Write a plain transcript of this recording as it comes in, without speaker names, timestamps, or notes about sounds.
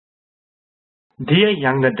Dear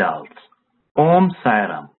young adults, Om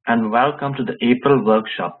Sairam and welcome to the April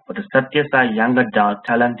workshop for the Sathya Young Adult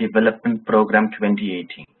Talent Development Program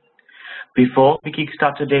 2018. Before we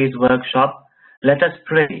kickstart today's workshop, let us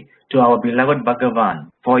pray to our beloved Bhagavan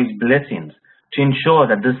for his blessings to ensure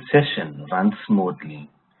that this session runs smoothly.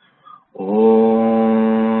 Om.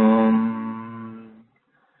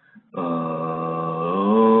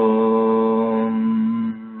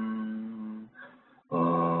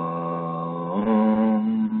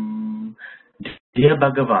 Dear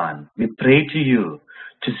Bhagavan, we pray to you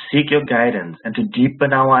to seek your guidance and to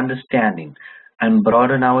deepen our understanding and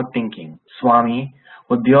broaden our thinking. Swami,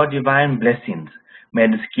 with your divine blessings, may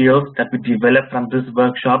the skills that we develop from this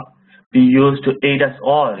workshop be used to aid us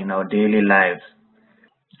all in our daily lives.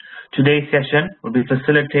 Today's session will be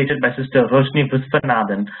facilitated by Sister Roshini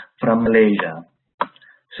Visvananthan from Malaysia.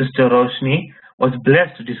 Sister Roshini was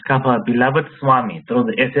blessed to discover her beloved Swami through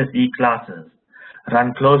the SSE classes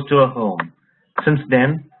run close to her home. Since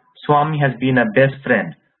then, Swami has been her best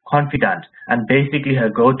friend, confidant, and basically her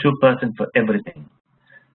go-to person for everything.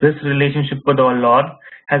 This relationship with our Lord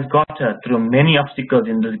has got her through many obstacles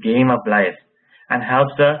in this game of life and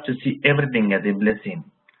helps her to see everything as a blessing.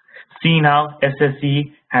 Seeing how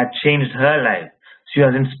SSE had changed her life, she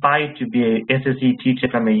was inspired to be a SSE teacher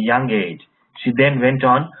from a young age. She then went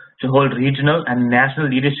on to hold regional and national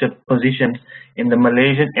leadership positions in the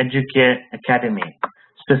Malaysian Educare Academy,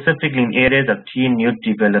 specifically in areas of teen youth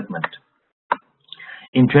development.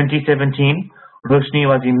 In 2017, Roshini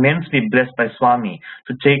was immensely blessed by Swami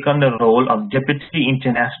to take on the role of Deputy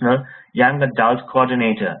International Young Adult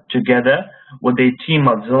Coordinator, together with a team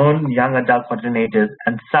of Zone Young Adult Coordinators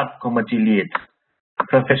and Sub-Committee Leads.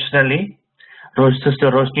 Professionally,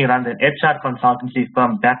 Sister Roshini runs an HR consultancy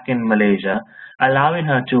firm back in Malaysia, allowing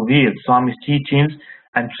her to weave Swami's teachings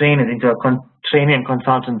and trainings into a training and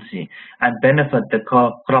consultancy and benefit the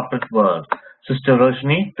corporate world. Sister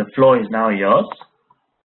Roshini, the floor is now yours.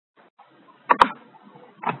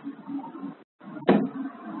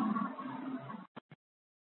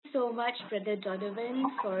 So much, Brother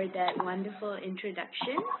Donovan, for that wonderful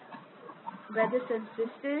introduction. Brothers and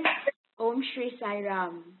sisters, Om Shri Sai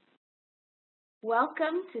Ram.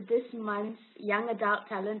 Welcome to this month's Young Adult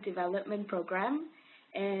Talent Development Program,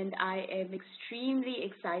 and I am extremely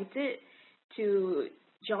excited to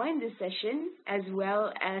join this session as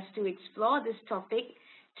well as to explore this topic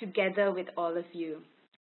together with all of you.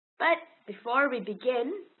 But before we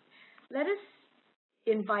begin, let us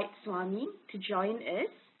invite Swami to join us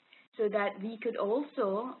so that we could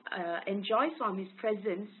also enjoy Swami's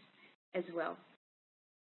presence as well.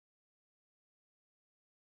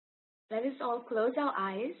 Let us all close our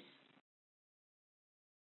eyes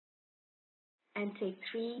and take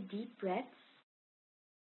 3 deep breaths.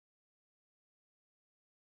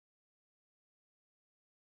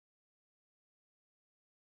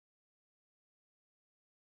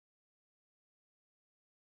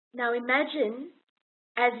 Now imagine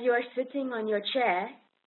as you are sitting on your chair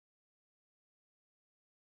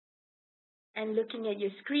and looking at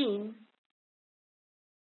your screen,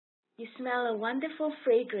 you smell a wonderful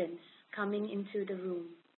fragrance coming into the room.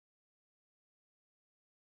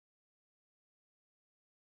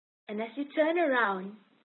 And as you turn around,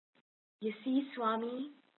 you see Swami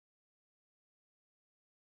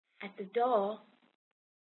at the door,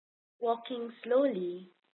 walking slowly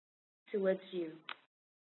towards you.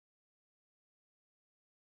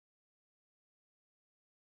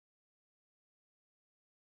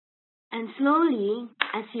 And slowly,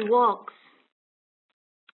 as he walks,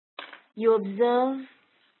 you observe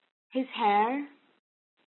his hair,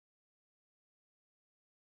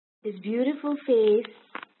 his beautiful face,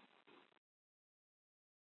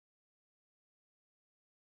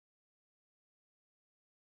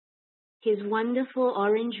 his wonderful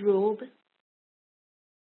orange robe,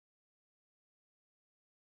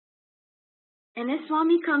 and as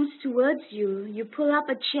Swami comes towards you, you pull up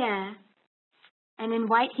a chair and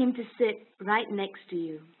invite him to sit right next to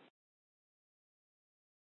you.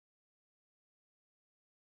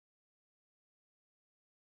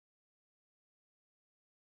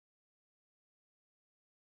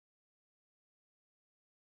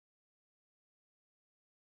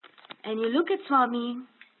 And you look at Swami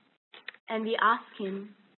and we ask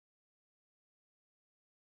him,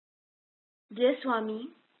 "Dear Swami,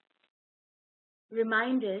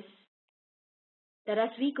 remind us that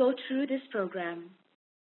as we go through this program,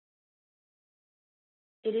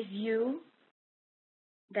 it is you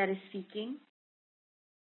that is speaking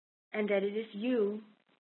and that it is you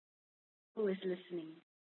who is listening.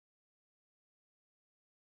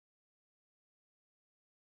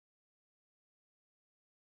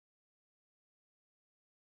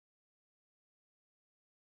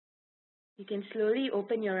 You can slowly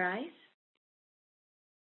open your eyes.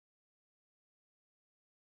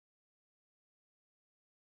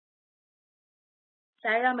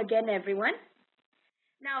 Sairam again, everyone.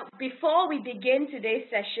 Now, before we begin today's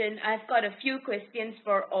session, I've got a few questions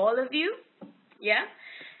for all of you. Yeah.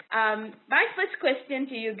 My first question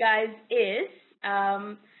to you guys is, how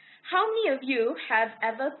many of you have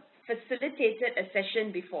ever facilitated a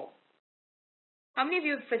session before? How many of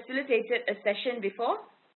you have facilitated a session before?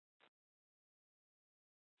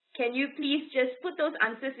 Can you please just put those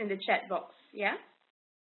answers in the chat box? Yeah.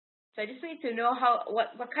 So I just need to know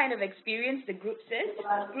what kind of experience the group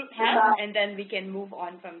has, and then we can move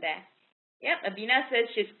on from there. Yep, Abina says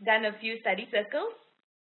she's done a few study circles.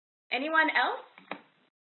 Anyone else?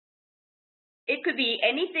 It could be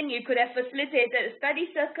anything. You could have facilitated a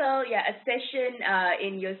study circle, yeah, a session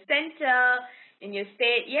in your center, in your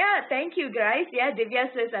state. Yeah, thank you guys. Yeah,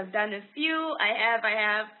 Divya says I've done a few. I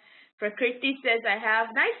have. Prakriti says I have.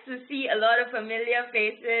 Nice to see a lot of familiar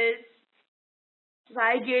faces.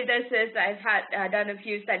 Sai Girda says I've done a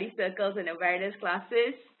few study circles and awareness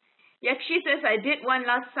classes. Yakshi says I did one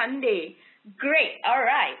last Sunday. Great. All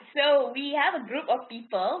right. So we have a group of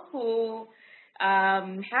people who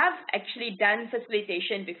have actually done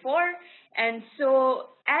facilitation before. And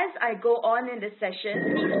so as I go on in the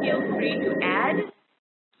session, please feel free to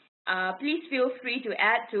add. Please feel free to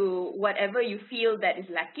add to whatever you feel that is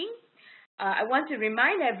lacking. I want to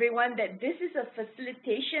remind everyone that this is a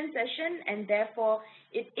facilitation session, and therefore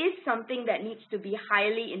it is something that needs to be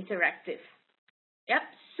highly interactive. Yep.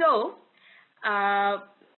 So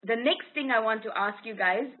the next thing I want to ask you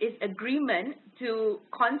guys is agreement to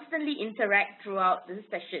constantly interact throughout the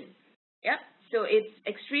session. Yep. So it's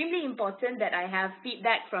extremely important that I have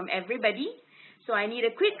feedback from everybody. So I need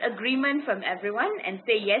a quick agreement from everyone, and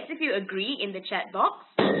say yes if you agree in the chat box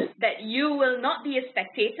that you will not be a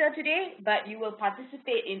spectator today, but you will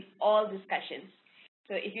participate in all discussions.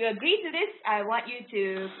 So if you agree to this, I want you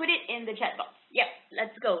to put it in the chat box. Yep,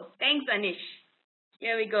 let's go. Thanks, Anish.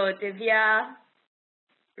 Here we go, Divya.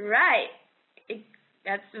 Right.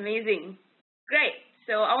 That's amazing. Great.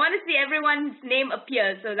 So I want to see everyone's name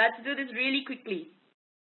appear. So let's do this really quickly.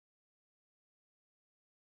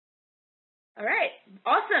 All right,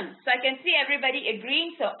 awesome. So I can see everybody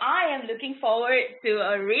agreeing. So I am looking forward to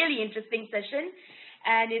a really interesting session.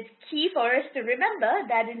 And it's key for us to remember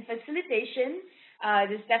that in facilitation,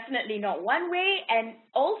 there's definitely not one way. And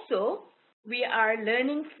also, we are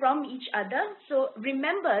learning from each other. So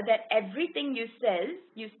remember that everything you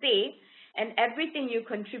say, and everything you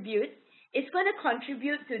contribute is going to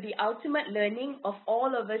contribute to the ultimate learning of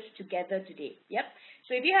all of us together today. Yep.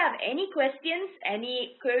 So if you have any questions,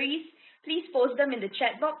 any queries, please post them in the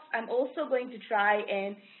chat box. I'm also going to try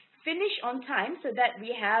and finish on time so that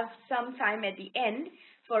we have some time at the end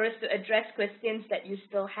for us to address questions that you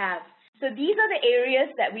still have. So these are the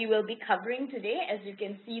areas that we will be covering today, as you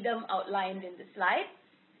can see them outlined in the slide.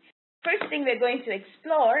 First thing we're going to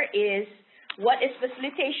explore is what is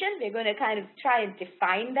facilitation. We're going to kind of try and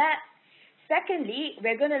define that. Secondly,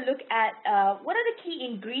 we're going to look at what are the key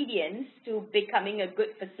ingredients to becoming a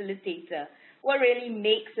good facilitator. What really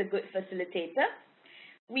makes a good facilitator.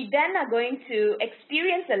 We then are going to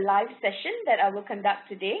experience a live session that I will conduct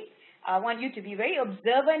today. I want you to be very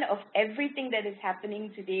observant of everything that is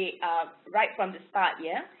happening today right from the start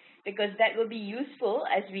here, because that will be useful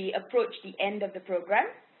as we approach the end of the program.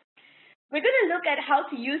 We're going to look at how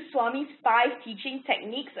to use Swami's 5 teaching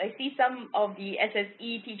techniques. I see some of the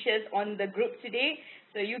SSE teachers on the group today,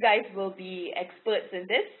 so you guys will be experts in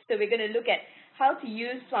this. So we're going to look at how to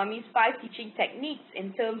use Swami's 5 teaching techniques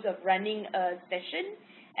in terms of running a session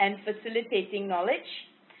and facilitating knowledge.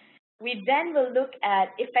 We then will look at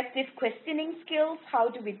effective questioning skills. How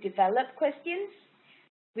do we develop questions?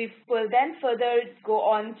 We will then further go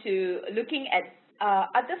on to looking at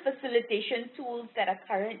other facilitation tools that are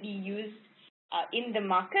currently used in the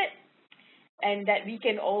market and that we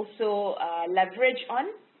can also leverage on.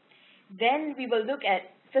 Then we will look at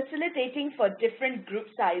facilitating for different group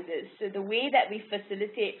sizes. So the way that we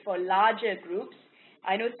facilitate for larger groups,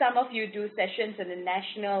 I know some of you do sessions at a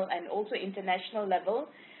national and also international level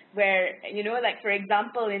where, you know, like for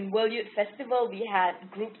example, in World Youth Festival, we had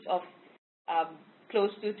groups of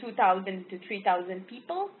close to 2,000 to 3,000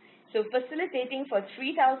 people. So facilitating for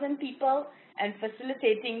 3,000 people and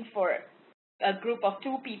facilitating for a group of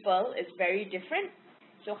 2 people is very different.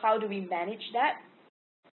 So how do we manage that?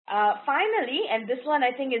 Finally, and this one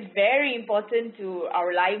I think is very important to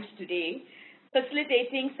our lives today,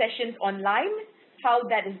 facilitating sessions online, how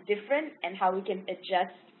that is different and how we can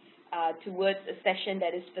adjust towards a session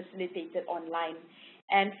that is facilitated online.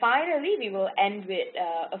 And finally, we will end with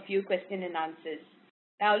a few question and answers.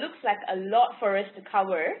 Now, it looks like a lot for us to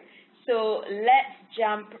cover, so let's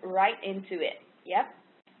jump right into it. Yep.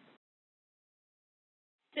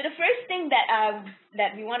 So the first thing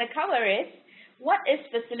that we want to cover is, what is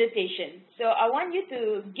facilitation? So I want you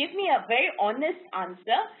to give me a very honest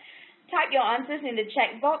answer. Type your answers in the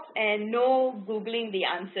chat box and no Googling the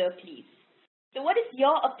answer, please. So what is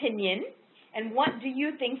your opinion and what do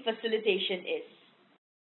you think facilitation is?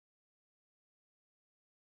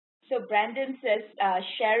 So Brandon says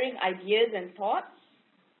sharing ideas and thoughts.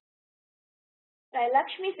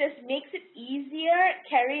 Lakshmi says makes it easier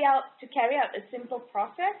to carry out a simple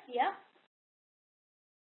process. Yeah.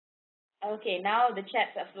 Okay, now the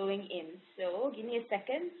chats are flowing in. So give me a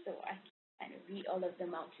second so I can kind of read all of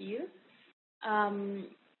them out to you.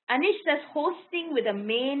 Anish says hosting with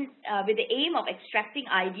the aim of extracting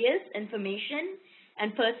ideas, information,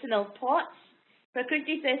 and personal thoughts.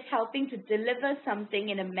 Prakriti says helping to deliver something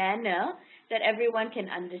in a manner that everyone can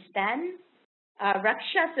understand.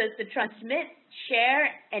 Raksha says to transmit, share,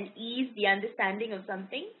 and ease the understanding of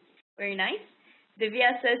something. Very nice.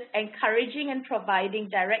 Divya says encouraging and providing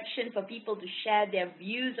direction for people to share their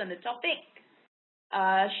views on the topic.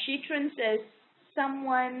 Shitran says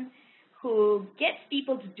someone who gets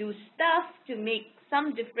people to do stuff to make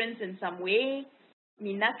some difference in some way.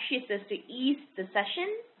 Meenakshi says to ease the session,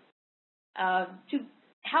 to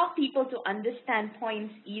help people to understand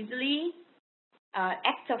points easily,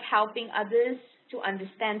 act of helping others to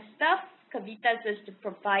understand stuff. Kavita says to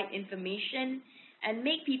provide information and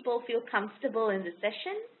make people feel comfortable in the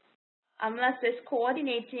session. Amla says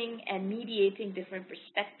coordinating and mediating different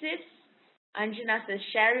perspectives. Anjana says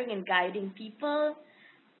sharing and guiding people.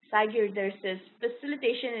 Saigirder says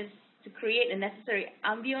facilitation is to create a necessary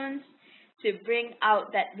ambience to bring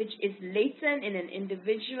out that which is latent in an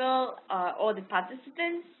individual or the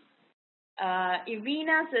participants.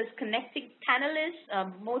 Irina says connecting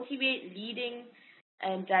panelists, motivate, leading,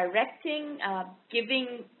 and directing,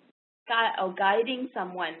 giving or guiding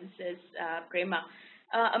someone, says Prema.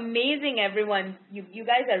 Amazing, everyone. You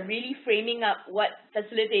guys are really framing up what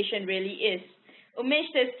facilitation really is.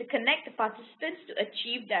 Umesh says to connect the participants to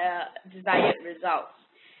achieve their desired results.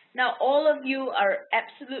 Now, all of you are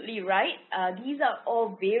absolutely right. These are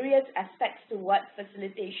all various aspects to what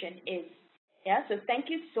facilitation is. Yeah, so thank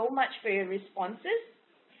you so much for your responses.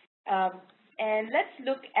 And let's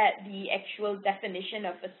look at the actual definition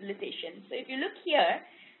of facilitation. So if you look here,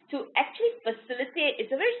 to actually facilitate,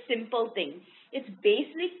 it's a very simple thing. It's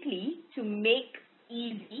basically to make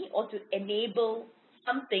easy or to enable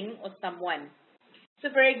something or someone. So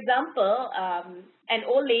for example, an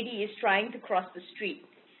old lady is trying to cross the street.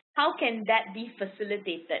 How can that be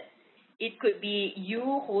facilitated? It could be you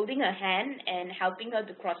holding her hand and helping her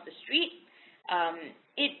to cross the street.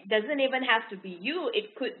 It doesn't even have to be you.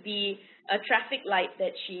 It could be a traffic light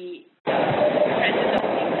that she presses.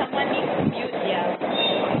 Someone needs to mute.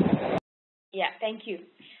 Yeah, thank you.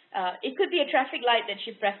 It could be a traffic light that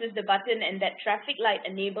she presses the button and that traffic light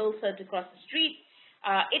enables her to cross the street.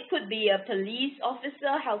 It could be a police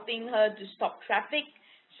officer helping her to stop traffic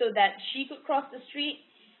so that she could cross the street.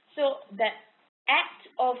 So that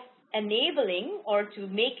act of enabling or to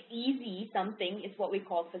make easy something is what we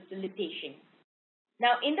call facilitation.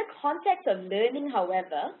 Now, in the context of learning,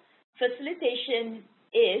 however, facilitation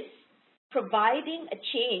is providing a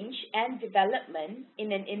change and development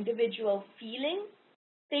in an individual feeling,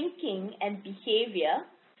 thinking, and behavior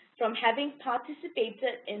from having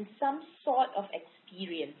participated in some sort of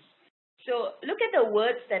experience. So look at the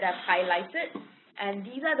words that I've highlighted, and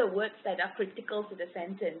these are the words that are critical to the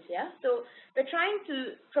sentence, yeah? So we're trying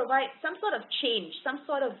to provide some sort of change, some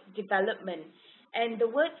sort of development. And the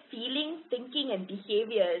word feeling, thinking, and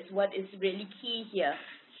behavior is what is really key here.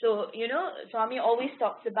 So, you know, Swami always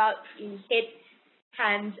talks about in head,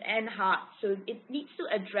 hands, and heart. So it needs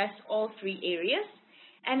to address all three areas.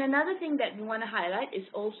 And another thing that we want to highlight is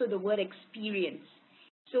also the word experience.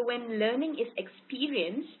 So when learning is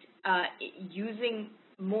experienced using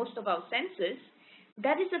most of our senses,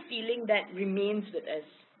 that is a feeling that remains with us.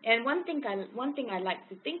 And one thing I like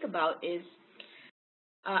to think about is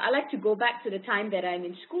I like to go back to the time that I'm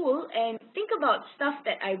in school and think about stuff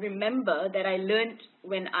that I remember that I learned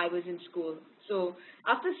when I was in school. So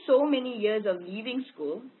after so many years of leaving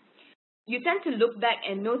school, you tend to look back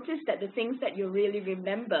and notice that the things that you really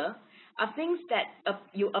remember are things that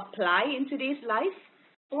you apply in today's life,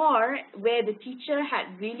 or where the teacher had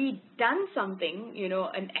really done something, you know,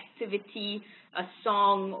 an activity, a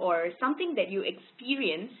song, or something that you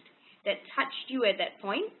experienced that touched you at that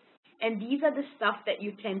point. And these are the stuff that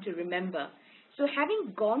you tend to remember. So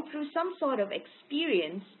having gone through some sort of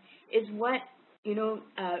experience is what,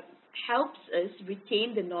 helps us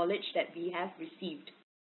retain the knowledge that we have received.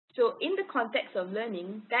 So in the context of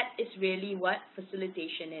learning, that is really what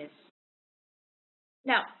facilitation is.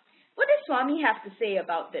 Now, what does Swami have to say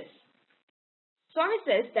about this? Swami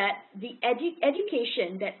says that the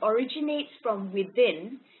education that originates from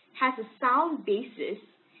within has a sound basis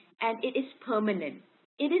and it is permanent.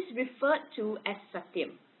 It is referred to as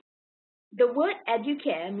Satyam. The word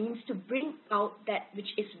educare means to bring out that which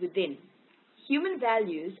is within. Human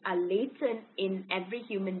values are latent in every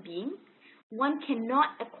human being. One cannot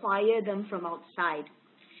acquire them from outside.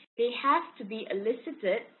 They have to be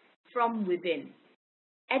elicited from within.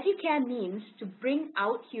 Educare means to bring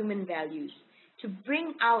out human values. To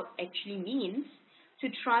bring out actually means to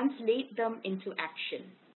translate them into action.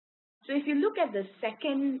 So if you look at the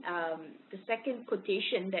second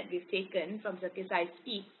quotation that we've taken from Sathya Sai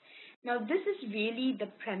Speaks, now this is really the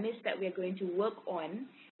premise that we are going to work on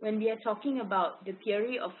when we are talking about the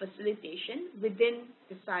theory of facilitation within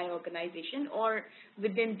the SSIO organization or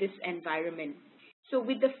within this environment. So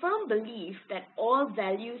with the firm belief that all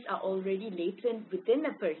values are already latent within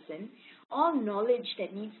a person, all knowledge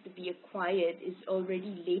that needs to be acquired is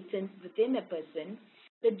already latent within a person,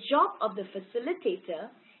 the job of the facilitator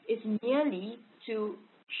is merely to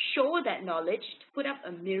show that knowledge, to put up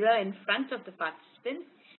a mirror in front of the participants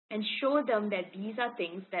and show them that these are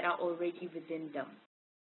things that are already within them.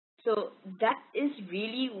 So that is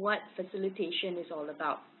really what facilitation is all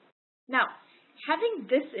about. Now, having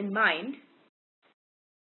this in mind,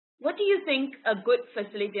 what do you think a good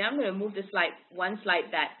facilitator? I'm going to move the slide, one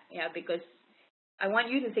slide back, because I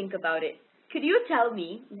want you to think about it. Could you tell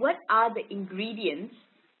me what are the ingredients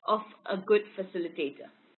of a good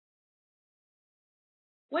facilitator?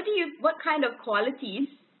 What kind of qualities?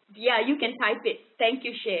 Yeah, you can type it. Thank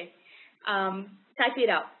you, Shay. Type it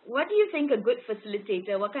out. What do you think a good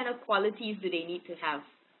facilitator, what kind of qualities do they need to have?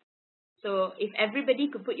 So if everybody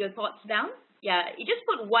could put your thoughts down, you just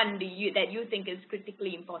put one that you think is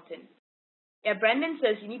critically important. Brandon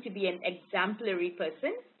says you need to be an exemplary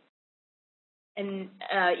person. And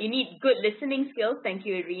you need good listening skills. Thank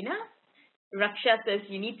you, Irina. Raksha says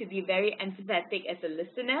you need to be very empathetic as a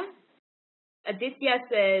listener. Aditya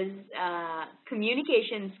says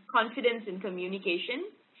communications, confidence in communication,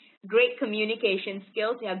 great communication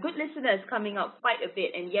skills. Good listener is coming out quite a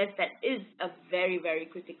bit, and yes, that is a very, very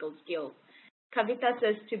critical skill. Kavita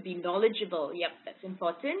says to be knowledgeable. Yep, that's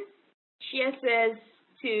important. Shia says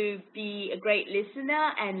to be a great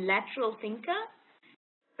listener and lateral thinker.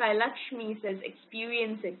 Sai Lakshmi says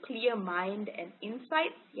experience a clear mind and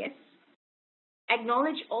insights. Yes.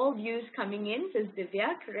 Acknowledge all views coming in, says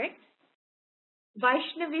Divya, correct?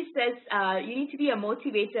 Vaishnavi says you need to be a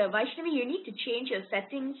motivator. Vaishnavi, you need to change your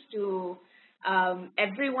settings to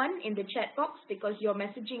everyone in the chat box because you're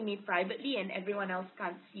messaging me privately and everyone else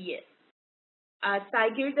can't see it. Sai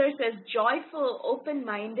Girdhar says joyful,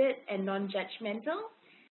 open-minded, and non-judgmental.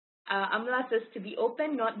 Amla says to be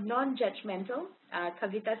open, not non-judgmental.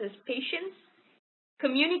 Kavita says patience.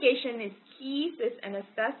 Communication is key, says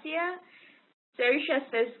Anastasia. Sarisha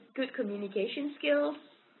says good communication skills.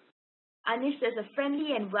 Anish says a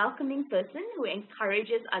friendly and welcoming person who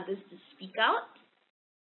encourages others to speak out.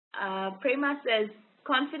 Prema says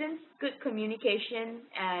confidence, good communication,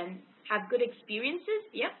 and have good experiences.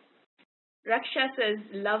 Yep. Raksha says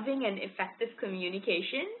loving and effective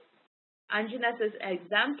communication. Anjana says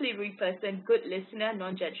exemplary person, good listener,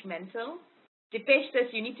 non-judgmental. Dipesh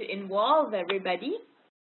says you need to involve everybody.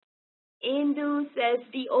 Indu says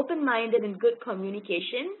be open-minded and good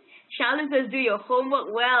communication. Shalu says do your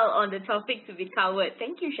homework well on the topic to be covered.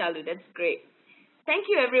 Thank you, Shalu. That's great. Thank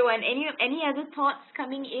you, everyone. Any other thoughts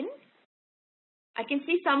coming in? I can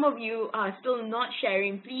see some of you are still not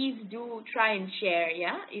sharing. Please do try and share,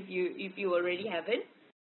 if you already haven't.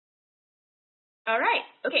 All right.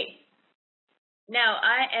 Okay. Now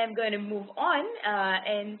I am going to move on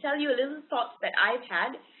and tell you a little thoughts that I've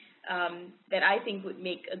had that I think would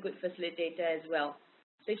make a good facilitator as well.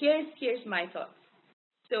 So here's my thoughts.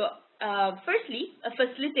 So firstly, a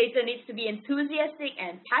facilitator needs to be enthusiastic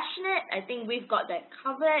and passionate. I think we've got that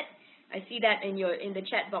covered. I see that in the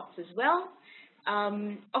chat box as well.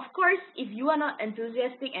 Of course, if you are not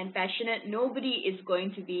enthusiastic and passionate, nobody is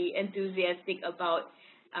going to be enthusiastic about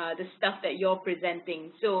the stuff that you're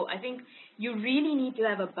presenting. So I think you really need to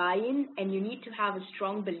have a buy-in and you need to have a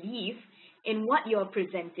strong belief in what you're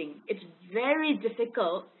presenting. It's very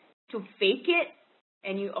difficult to fake it,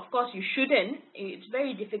 and of course you shouldn't. It's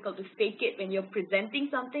very difficult to fake it when you're presenting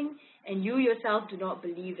something and you yourself do not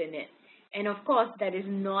believe in it. And of course, that is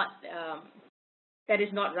not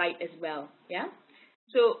right as well. Yeah.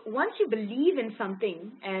 So once you believe in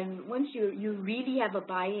something and once you really have a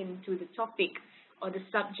buy-in to the topic or the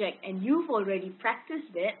subject and you've already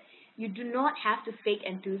practiced it, you do not have to fake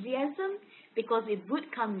enthusiasm because it would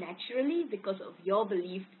come naturally because of your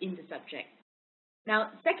belief in the subject.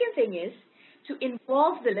 Now, second thing is to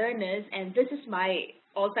involve the learners, and this is my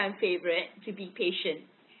all-time favorite, to be patient.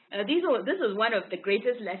 This was one of the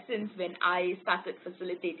greatest lessons when I started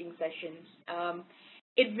facilitating sessions.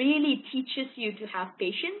 It really teaches you to have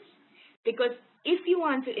patience because if you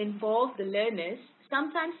want to involve the learners,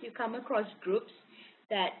 sometimes you come across groups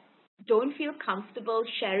that don't feel comfortable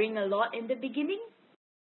sharing a lot in the beginning,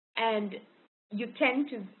 and you tend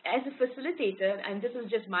to, as a facilitator, and this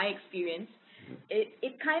is just my experience,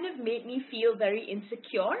 it kind of made me feel very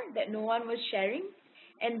insecure that no one was sharing.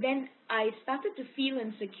 And then I started to feel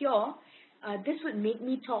insecure. This would make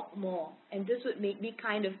me talk more, and this would make me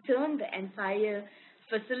kind of turn the entire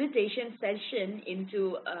facilitation session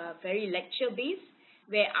into very lecture based,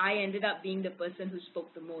 where I ended up being the person who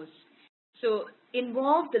spoke the most. So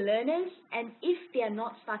involve the learners, and if they are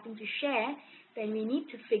not starting to share, then we need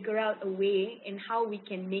to figure out a way in how we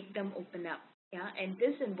can make them open up. Yeah, and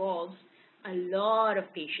this involves a lot of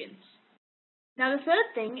patience. Now, the third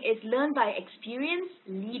thing is learn by experience,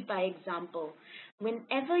 lead by example.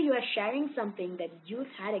 Whenever you are sharing something that you've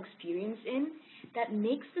had experience in, that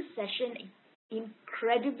makes the session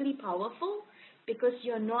incredibly powerful because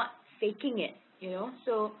you're not faking it, you know.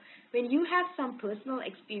 So when you have some personal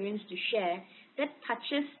experience to share, that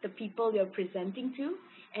touches the people you're presenting to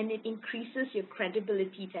and it increases your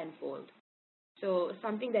credibility tenfold. So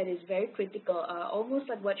something that is very critical, almost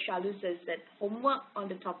like what Shalu says, that homework on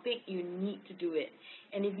the topic, you need to do it.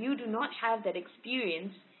 And if you do not have that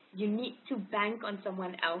experience, you need to bank on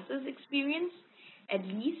someone else's experience, at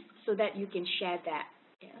least, so that you can share that.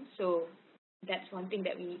 Yeah? So that's one thing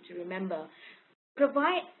that we need to remember.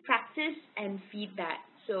 Provide practice and feedback.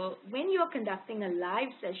 So when you're conducting a live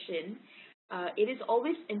session, it is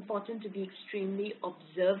always important to be extremely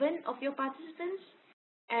observant of your participants.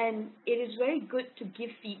 And it is very good to give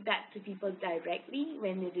feedback to people directly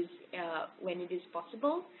when it is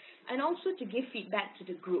possible, and also to give feedback to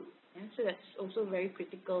the group. Yeah? So that's also very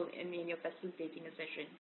critical in your facilitating a session.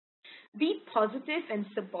 Be positive and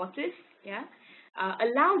supportive. Yeah,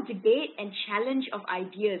 allow debate and challenge of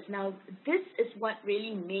ideas. Now, this is what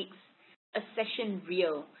really makes a session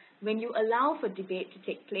real. When you allow for debate to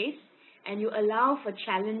take place and you allow for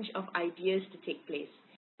challenge of ideas to take place.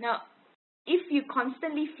 Now, if you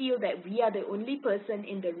constantly feel that we are the only person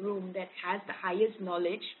in the room that has the highest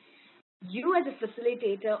knowledge, you as a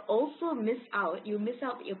facilitator also miss out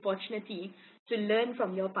the opportunity to learn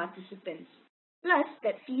from your participants. Plus,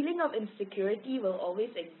 that feeling of insecurity will always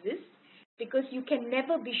exist because you can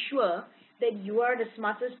never be sure that you are the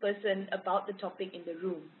smartest person about the topic in the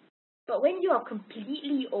room. But when you are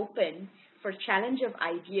completely open for challenge of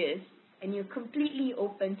ideas, and you're completely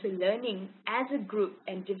open to learning as a group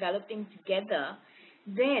and developing together,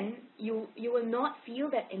 then you will not feel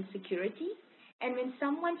that insecurity. And when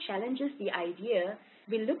someone challenges the idea,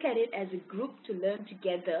 we look at it as a group to learn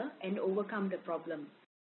together and overcome the problem.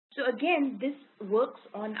 So again, this works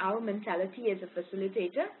on our mentality as a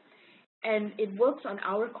facilitator, and it works on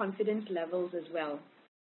our confidence levels as well.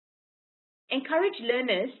 Encourage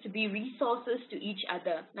learners to be resources to each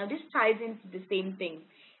other. Now, this ties into the same thing.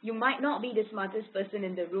 You might not be the smartest person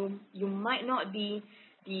in the room. You might not be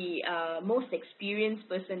the most experienced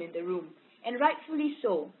person in the room. And rightfully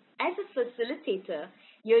so. As a facilitator,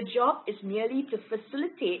 your job is merely to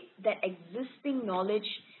facilitate that existing knowledge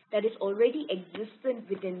that is already existent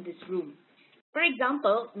within this room. For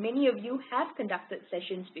example, many of you have conducted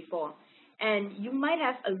sessions before, and you might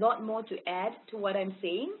have a lot more to add to what I'm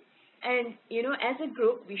saying. And, as a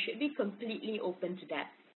group, we should be completely open to that.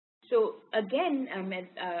 So again,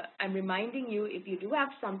 I'm reminding you, if you do have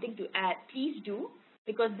something to add, please do,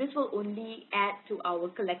 because this will only add to our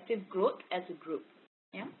collective growth as a group.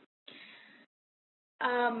 Yeah.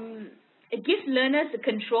 It gives learners the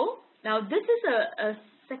control. Now, this is a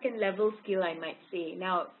second level skill, I might say.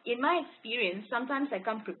 Now, in my experience, sometimes I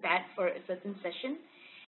come prepared for a certain session,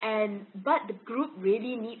 but the group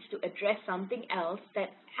really needs to address something else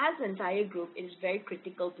that, as an entire group, is very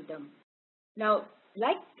critical to them. Now,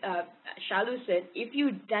 like Shalu said, if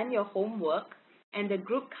you've done your homework and the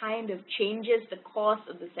group kind of changes the course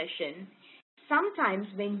of the session, sometimes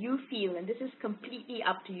when you feel, and this is completely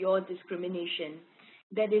up to your discrimination,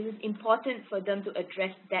 that it is important for them to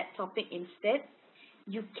address that topic instead,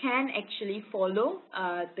 you can actually follow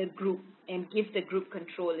the group and give the group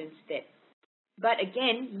control instead. But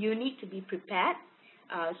again, you need to be prepared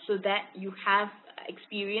so that you have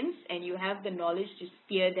experience and you have the knowledge to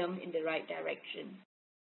steer them in the right direction.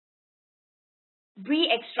 Be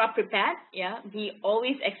extra prepared, yeah, be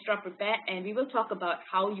always extra prepared, and we will talk about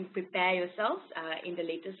how you prepare yourself in the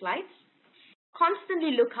later slides.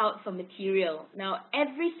 Constantly look out for material. Now,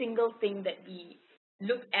 every single thing that we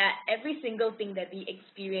look at, every single thing that we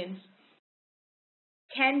experience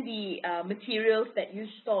can be materials that you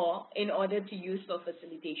store in order to use for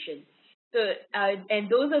facilitation. So, and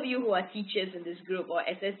those of you who are teachers in this group or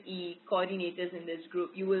SSE coordinators in this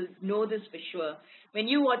group, you will know this for sure. When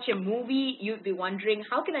you watch a movie, you'd be wondering,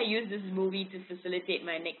 how can I use this movie to facilitate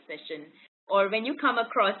my next session? Or when you come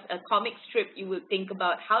across a comic strip, you will think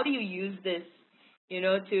about, how do you use this,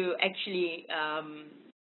 to actually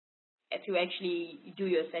do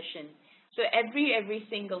your session. So every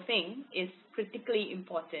single thing is critically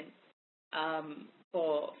important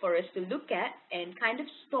for us to look at and kind of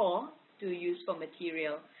store to use for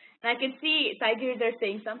material. And I can see Tiger there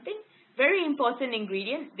saying something. Very important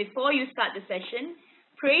ingredient. Before you start the session,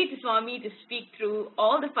 pray to Swami to speak through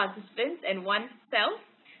all the participants and oneself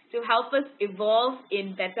to help us evolve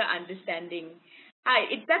in better understanding. Hi,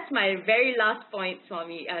 that's my very last point,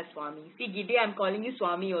 Swami. See, Gide, I'm calling you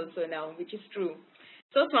Swami also now, which is true.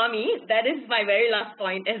 So, Swami, that is my very last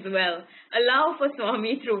point as well. Allow for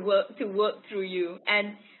Swami to work through you.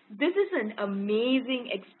 And this is an amazing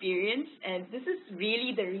experience, and this is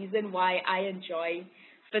really the reason why I enjoy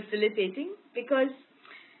facilitating, because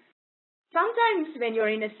sometimes when you're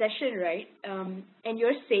in a session, right, and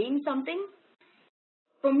you're saying something,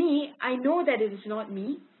 for me, I know that it is not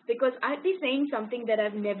me, because I'd be saying something that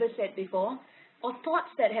I've never said before, or thoughts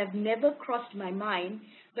that have never crossed my mind,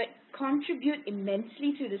 but contribute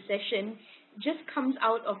immensely to the session, just comes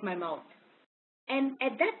out of my mouth. And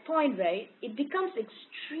at that point, right, it becomes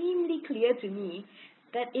extremely clear to me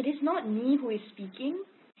that it is not me who is speaking,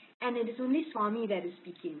 and it is only Swami that is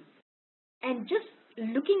speaking. And just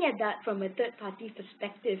looking at that from a third-party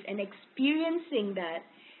perspective and experiencing that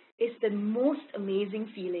is the most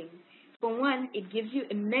amazing feeling. For one, it gives you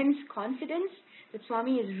immense confidence that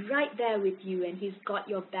Swami is right there with you and he's got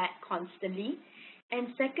your back constantly. And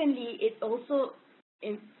secondly, it's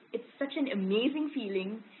such an amazing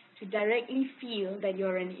feeling to directly feel that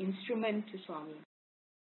you're an instrument to Swami.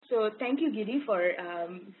 So thank you, Giri, for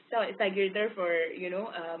Sagirdar for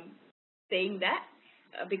saying that,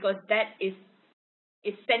 because that is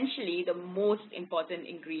essentially the most important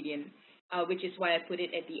ingredient, which is why I put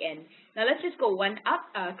it at the end. Now let's just go one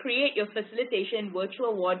up. Create your facilitation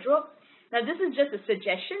virtual wardrobe. Now this is just a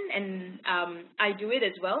suggestion, and I do it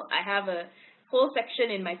as well. I have a whole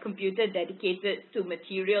section in my computer dedicated to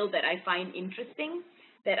material that I find interesting,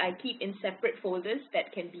 that I keep in separate folders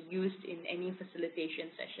that can be used in any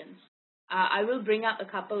facilitation sessions. I will bring up a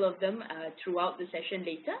couple of them throughout the session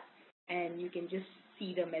later, and you can just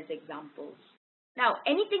see them as examples. Now,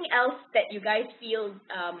 anything else that you guys feel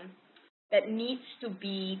that needs to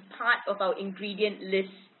be part of our ingredient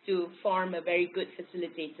list to form a very good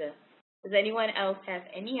facilitator? Does anyone else have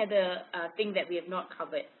any other thing that we have not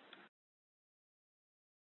covered?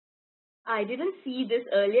 I didn't see this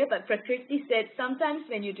earlier, but Prakriti said, sometimes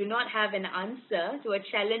when you do not have an answer to a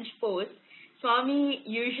challenge posed, Swami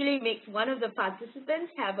usually makes one of the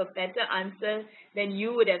participants have a better answer than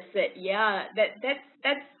you would have said. Yeah,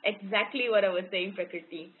 that's exactly what I was saying,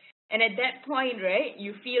 Prakriti. And at that point, right,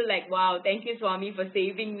 you feel like, wow, thank you, Swami, for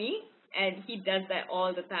saving me. And he does that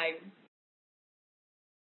all the time.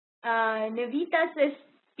 Navita says,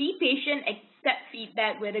 be patient, accept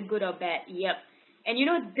feedback, whether good or bad. Yep. And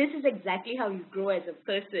this is exactly how you grow as a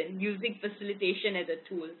person, using facilitation as a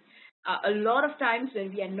tool. A lot of times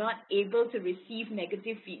when we are not able to receive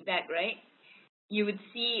negative feedback, right, you'd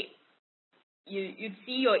see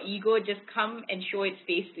your ego just come and show its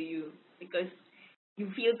face to you, because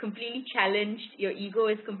you feel completely challenged. Your ego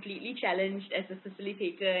is completely challenged as a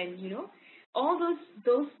facilitator, and all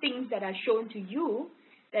those things that are shown to you,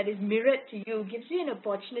 that is mirrored to you, gives you an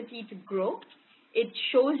opportunity to grow. It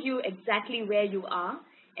shows you exactly where you are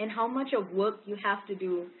and how much of work you have to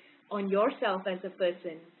do on yourself as a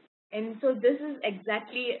person. And so this is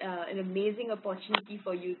exactly an amazing opportunity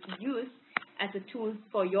for you to use as a tool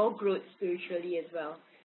for your growth spiritually as well.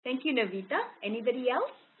 Thank you, Navita. Anybody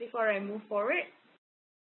else before I move forward?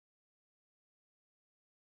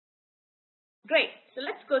 Great. So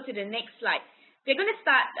let's go to the next slide. We're going to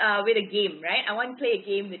start with a game, right? I want to play a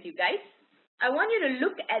game with you guys. I want you to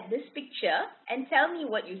look at this picture and tell me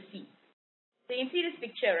what you see. So you see this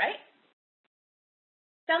picture, right?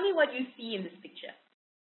 Tell me what you see in this picture.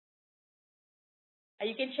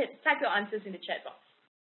 You can type your answers in the chat box.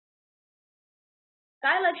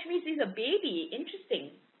 Sai Lakshmi sees a baby.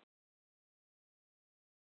 Interesting.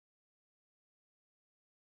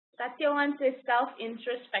 Satyawan says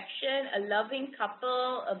self-introspection, a loving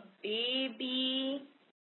couple, a baby.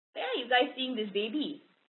 Where are you guys seeing this baby?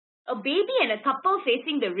 A baby and a couple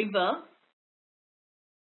facing the river.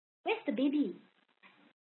 Where's the baby?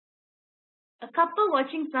 A couple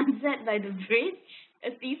watching sunset by the bridge, a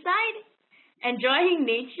seaside, enjoying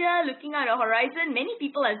nature, looking at a horizon. Many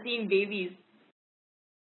people are seeing babies.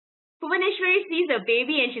 Bhuvaneshwari sees a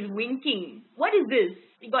baby and she's winking. What is this?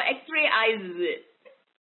 You got X-ray eyes, is it?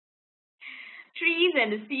 Trees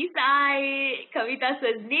and the seaside. Kavita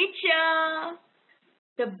says nature.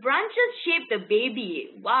 The branches shape the baby.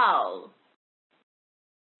 Wow.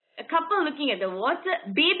 A couple looking at the water.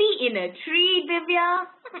 Baby in a tree, Divya.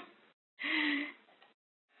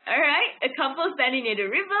 Alright, a couple standing near the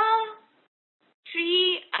river.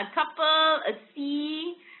 Tree, a couple, a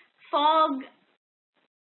sea, fog.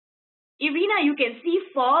 Irina, you can see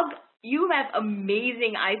fog. You have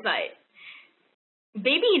amazing eyesight.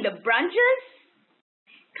 Baby in the branches.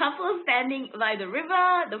 Couple standing by the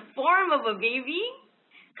river. The form of a baby.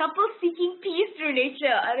 Couple seeking peace through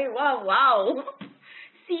nature. Wow, wow.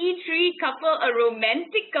 Sea, tree, couple, a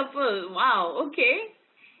romantic couple. Wow, okay.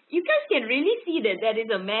 You guys can really see that that is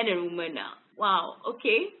a man and woman now. Wow,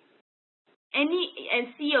 okay. And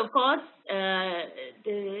see, of course,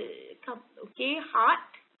 okay, heart,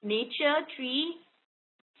 nature, tree,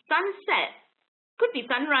 sunset. Could be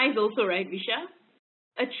sunrise also, right, Visha?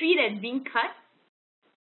 A tree that's being cut.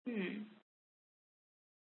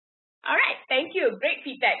 All right, thank you. Great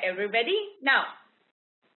feedback, everybody. Now,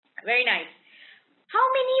 very nice. How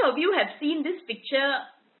many of you have seen this picture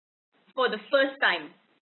for the first time?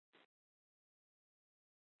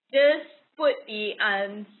 Just put the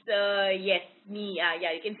answer, yes, me.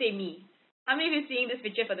 Yeah, you can say me. How many of you seeing this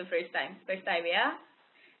picture for the first time? First time, yeah?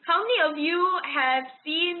 How many of you have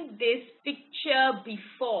seen this picture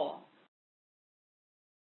before?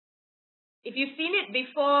 If you've seen it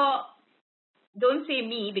before, don't say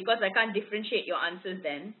me because I can't differentiate your answers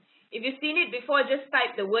then. If you've seen it before, just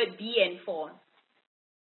type the word B and for.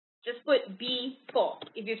 Just put B for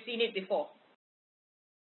if you've seen it before.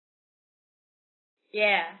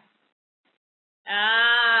 Yeah.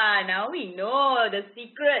 Now we know the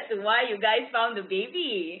secret to why you guys found the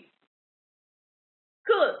baby.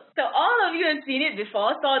 Cool. So all of you have seen it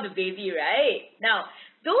before, saw the baby, right? Now,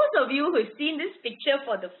 those of you who've seen this picture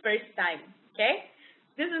for the first time, okay?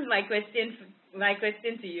 This is my question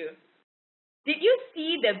to you. Did you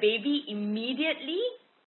see the baby immediately?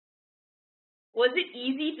 Was it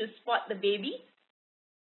easy to spot the baby?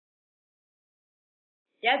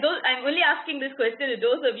 Yeah, I'm only asking this question to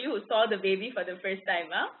those of you who saw the baby for the first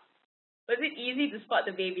time, huh? Was it easy to spot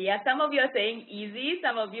the baby? Yeah, some of you are saying easy,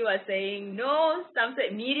 some of you are saying no, some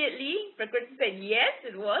said immediately. Prakriti said yes,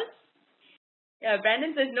 it was. Yeah,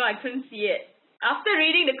 Brandon says no, I couldn't see it. After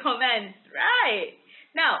reading the comments, right.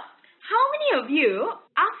 Now, how many of you,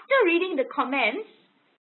 after reading the comments,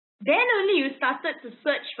 then only you started to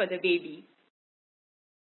search for the baby?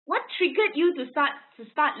 What triggered you to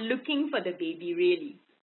start looking for the baby, really?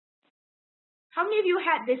 How many of you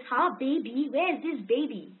had this, baby? Where is this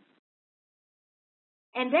baby?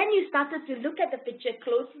 And then you started to look at the picture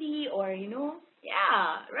closely or,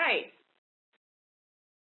 yeah, right.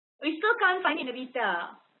 We still can't find it,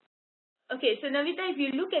 Navita. Okay, so Navita, if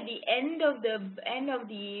you look at the end of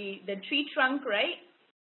the tree trunk, right?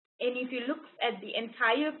 And if you look at the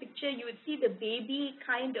entire picture, you would see the baby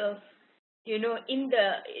kind of, in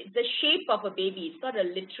the shape of a baby. It's not a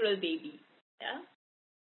literal baby. Yeah.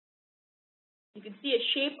 You can see a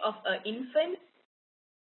shape of an infant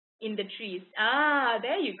in the trees.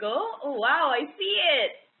 There you go. Oh, wow, I see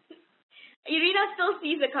it. Irina still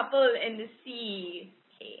sees a couple in the sea.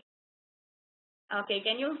 Okay,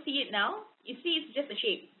 can you see it now? You see it's just a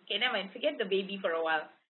shape. Okay, never mind. Forget the baby for a while.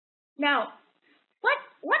 Now,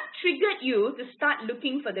 what triggered you to start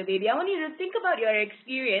looking for the baby? I want you to think about your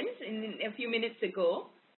experience in a few minutes ago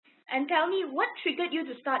and tell me what triggered you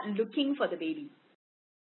to start looking for the baby.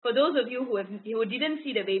 For those of you who didn't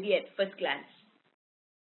see the baby at first glance.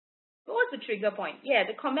 What was the trigger point? Yeah,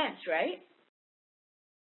 the comments, right?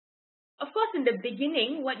 Of course, in the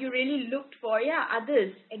beginning, what you really looked for,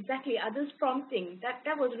 others, exactly, others prompting.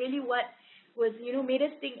 That was really what was, made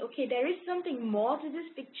us think, okay, there is something more to this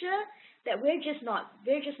picture that we're just not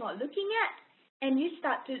looking at. And you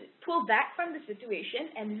start to pull back from the situation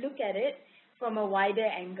and look at it from a wider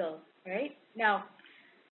angle, right? Now,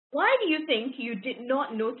 why do you think you did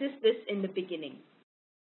not notice this in the beginning?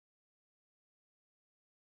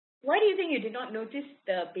 Why do you think you did not notice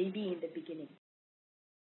the baby in the beginning?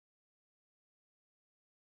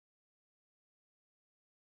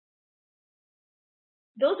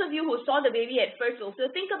 Those of you who saw the baby at first also,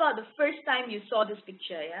 think about the first time you saw this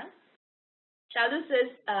picture, yeah? Shalu says,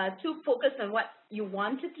 to focus on what you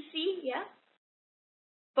wanted to see, yeah?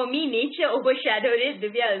 For me, nature overshadowed it.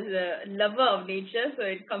 Divya is a lover of nature, so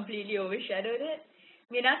it completely overshadowed it.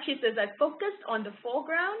 Meenakshi says, I focused on the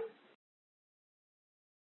foreground.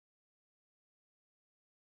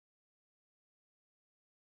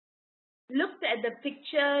 Looked at the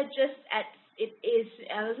picture just as it is.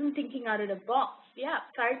 I wasn't thinking out of the box. Yeah,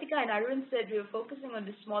 Kartika and Arun said we were focusing on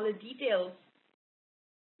the smaller details.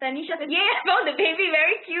 Tanisha said, yeah, I found the baby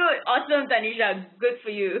very cute. Awesome, Tanisha. Good for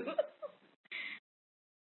you.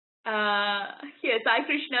 Here, Sai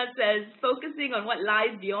Krishna says, focusing on what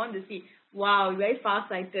lies beyond the sea. Wow, very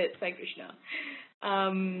far-sighted, Sai Krishna.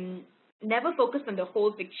 Never focus on the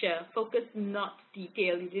whole picture. Focus not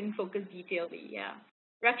detail. You didn't focus detailedly, yeah.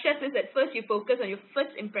 Raksha says, at first you focus on your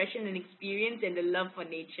first impression and experience and the love for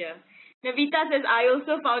nature. Navita says, I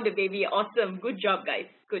also found a baby. Awesome. Good job, guys.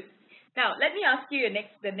 Good. Now, let me ask you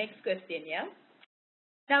the next question, yeah?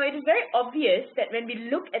 Now, it is very obvious that when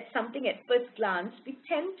we look at something at first glance, we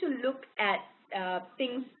tend to look at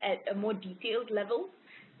things at a more detailed level.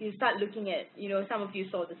 You start looking at, some of you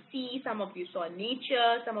saw the sea, some of you saw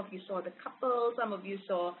nature, some of you saw the couple, some of you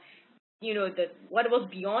saw, what was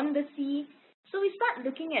beyond the sea. So we start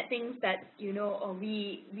looking at things that,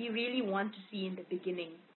 we really want to see in the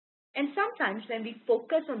beginning. And sometimes when we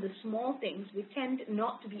focus on the small things, we tend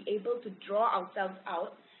not to be able to draw ourselves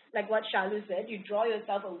out. Like what Shalu said, you draw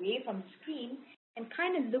yourself away from the screen and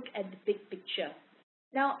kind of look at the big picture.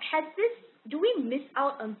 Now, do we miss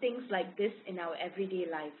out on things like this in our everyday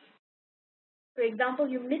life? For example,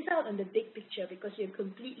 you miss out on the big picture because you're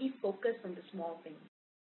completely focused on the small things.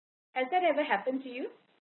 Has that ever happened to you?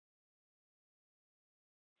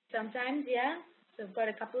 Sometimes, yeah. So I've got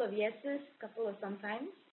a couple of yeses, a couple of sometimes.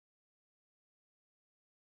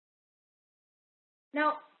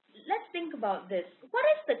 Now, let's think about this. What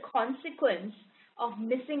is the consequence of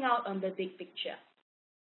missing out on the big picture?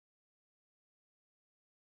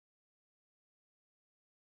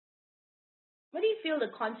 What do you feel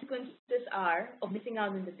the consequences are of missing out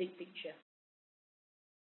on the big picture?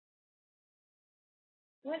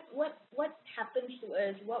 What happens to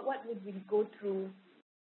us? What would we go through?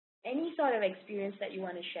 Any sort of experience that you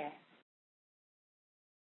want to share?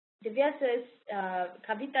 Divya says,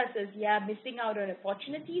 Kavita says, yeah, missing out on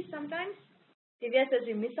opportunities sometimes. Divya says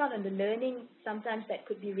we miss out on the learning sometimes that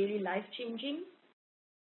could be really life-changing.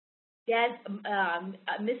 There's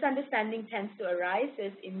a misunderstanding tends to arise,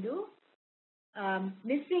 says Indu.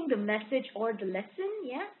 Missing the message or the lesson,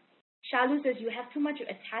 yeah. Shalu says you have too much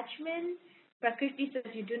attachment. Prakriti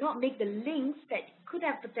says you do not make the links that you could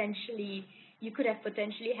have potentially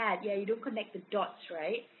had. Yeah, you don't connect the dots,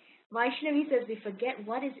 right? Vaishnavi says we forget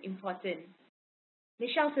what is important.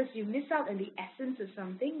 Nishal says you miss out on the essence of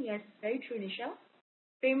something. Yes, very true, Nishal.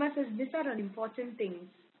 Prema says miss out on important things.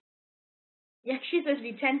 Yakshi says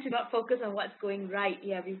we tend to not focus on what's going right.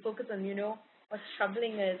 Yeah, we focus on, what's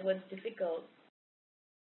troubling us, what's difficult.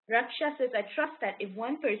 Raksha says, I trust that if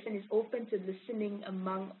one person is open to listening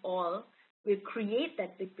among all, we'll create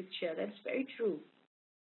that big picture. That's very true.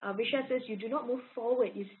 Visha says, you do not move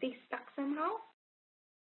forward, you stay stuck somehow.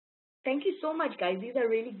 Thank you so much, guys. These are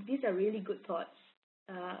really good thoughts.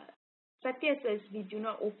 Sathya says, we do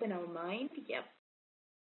not open our mind. Yep.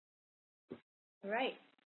 All right.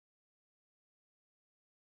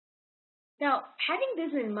 Now, having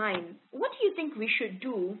this in mind, what do you think we should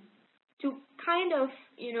do to kind of,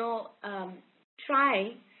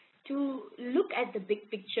 try to look at the big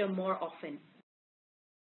picture more often?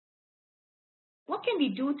 What can we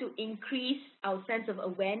do to increase our sense of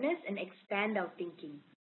awareness and expand our thinking?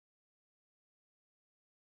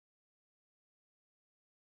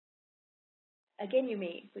 Again, you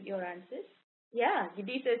may put your answers. Yeah,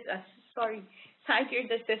 Gidi says, sorry, Saikir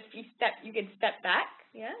says, you can step back.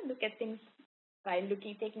 Yeah, look at things by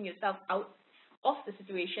taking yourself out of the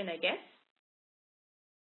situation, I guess.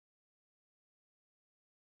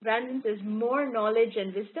 Brandon says, more knowledge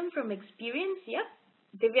and wisdom from experience. Yep.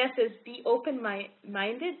 Divya says, be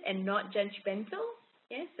open-minded and not judgmental.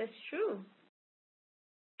 Yes, that's true.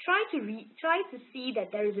 Try to see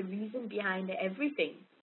that there is a reason behind everything.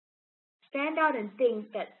 Stand out and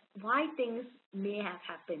think that why things may have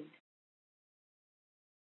happened.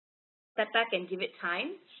 Step back and give it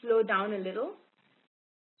time. Slow down a little.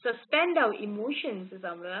 Suspend our emotions,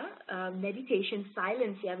 Amra. Meditation,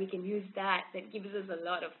 silence, yeah, we can use that. That gives us a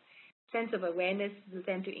lot of sense of awareness will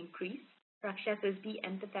tend to increase. Raksha says, be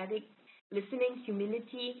empathetic. Listening,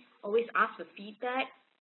 humility, always ask for feedback.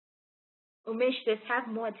 Umesh says, have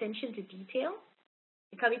more attention to detail.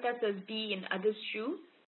 Kavita says, be in others' shoes.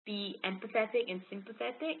 be empathetic and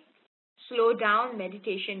sympathetic. Slow down,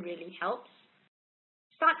 meditation really helps.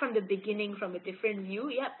 Start from the beginning, from a different view.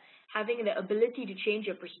 Yep, having the ability to change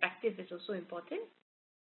your perspective is also important.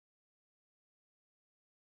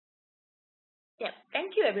 Yep,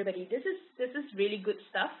 thank you everybody. This is really good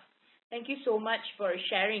stuff. Thank you so much for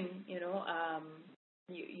sharing,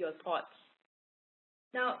 your thoughts.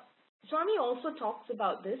 Now, Swami also talks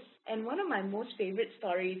about this, and one of my most favorite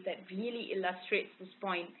stories that really illustrates this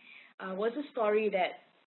point was a story that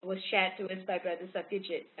was shared to us by Brother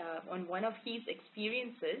Satyajit on one of his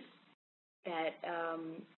experiences that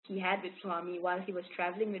he had with Swami while he was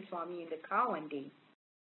traveling with Swami in the car one day.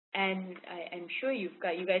 And I'm sure you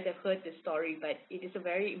guys have heard this story, but it is a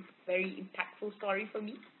very, very impactful story for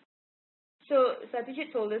me. So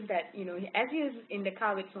Satyajit told us that, as he was in the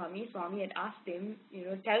car with Swami, Swami had asked him,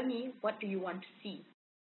 tell me, what do you want to see?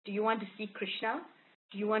 Do you want to see Krishna?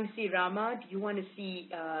 Do you want to see Rama? Do you want to see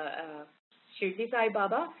Shirdi Sai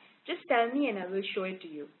Baba? Just tell me and I will show it to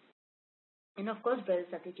you. And of course, Brother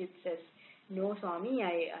Satyajit says, no, Swami,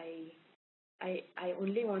 I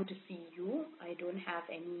only want to see you. I don't have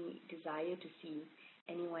any desire to see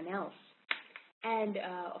anyone else. And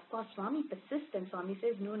of course, Swami persists, and Swami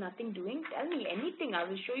says, no, nothing doing. Tell me anything. I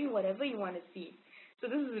will show you whatever you want to see. So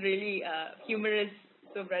this is really humorous.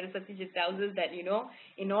 So Brother Satyajit tells us that,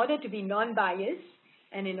 in order to be non-biased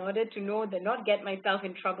and in order to not get myself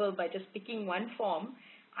in trouble by just picking one form,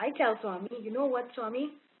 I tell Swami, you know what,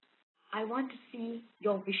 Swami? I want to see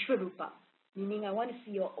your Vishwarupa, meaning I want to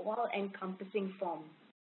see your all-encompassing form.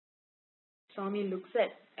 Swami looks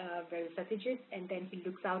at Brother Satyajit, and then he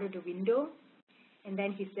looks out of the window. And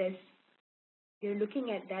then he says, you're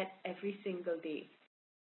looking at that every single day.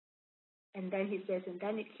 And then he says, and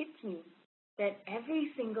then it hits me that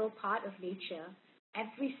every single part of nature,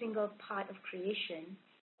 every single part of creation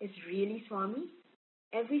is really Swami.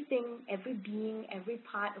 Everything, every being, every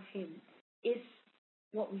part of him is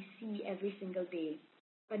what we see every single day.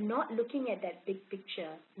 But not looking at that big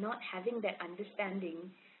picture, not having that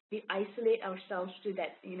understanding, we isolate ourselves to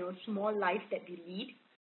that, small life that we lead.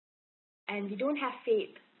 And we don't have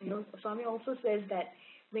faith. Swami also says that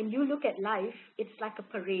when you look at life, it's like a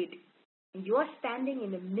parade. You're standing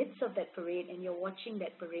in the midst of that parade and you're watching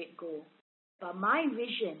that parade go. But my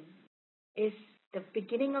vision is the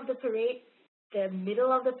beginning of the parade, the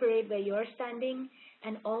middle of the parade where you're standing,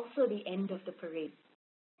 and also the end of the parade.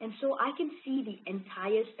 And so I can see the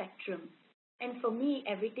entire spectrum. And for me,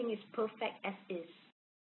 everything is perfect as is.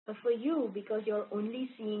 But for you, because you're only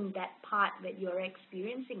seeing that part that you're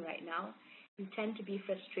experiencing right now, you tend to be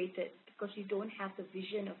frustrated because you don't have the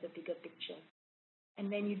vision of the bigger picture. And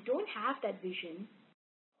when you don't have that vision,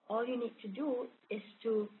 all you need to do is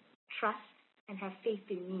to trust and have faith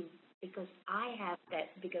in me because I have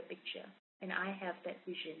that bigger picture and I have that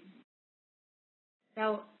vision.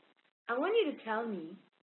 Now, I want you to tell me,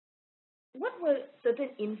 what were certain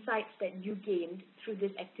insights that you gained through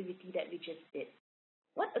this activity that we just did?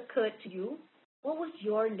 What occurred to you? What was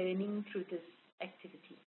your learning through this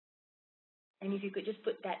activity? And if you could just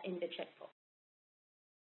put that in the chat box.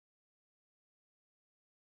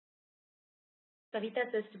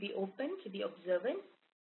 Savita says to be open, to be observant.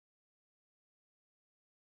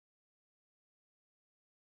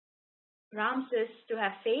 Ram says to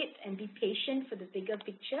have faith and be patient for the bigger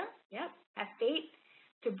picture. Yeah, have faith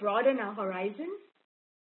to broaden our horizon.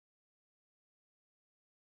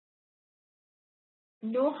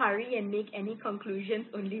 No hurry and make any conclusions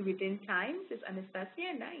only within time, says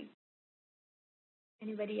Anastasia. Nice.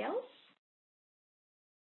 Anybody else?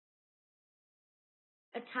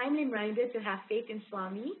 A timely reminder to have faith in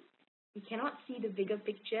Swami. We cannot see the bigger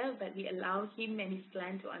picture, but we allow him and his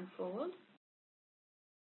plan to unfold.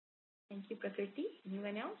 Thank you, Prakriti.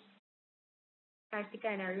 Anyone else?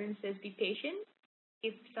 Kartika and Arun says be patient,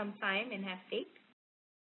 give some time and have faith.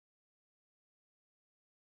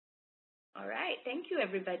 All right, thank you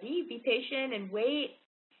everybody. Be patient and wait.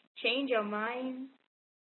 Change your mind.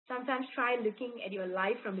 Sometimes try looking at your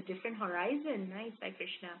life from a different horizon. Nice, Sai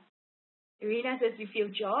Krishna. Irina says you feel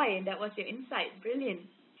joy and that was your insight. Brilliant.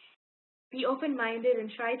 Be open-minded and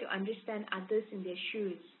try to understand others in their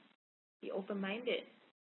shoes. Be open-minded.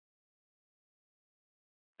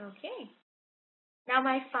 Okay. Now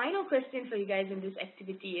my final question for you guys in this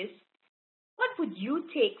activity is, what would you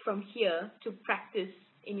take from here to practice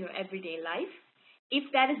in your everyday life if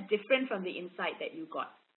that is different from the insight that you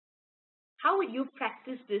got? How would you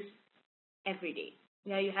practice this every day?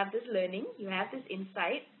 Now you have this learning, you have this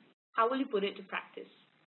insight. How will you put it to practice?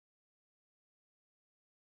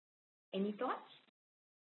 Any thoughts?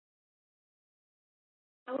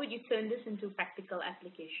 How would you turn this into practical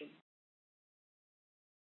application?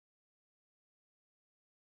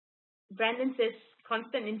 Brandon says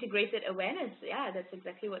constant integrated awareness. Yeah, that's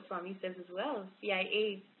exactly what Swami says as well.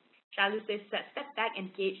 CIA. Shalu says step back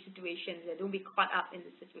and gauge situations. Don't be caught up in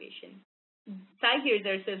the situation.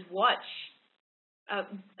 Tiger says watch.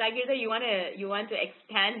 Tiger, you want to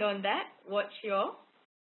expand on that? Watch your.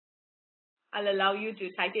 I'll allow you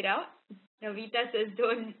to type it out. Navita says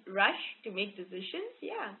don't rush to make decisions.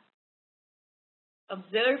 Yeah.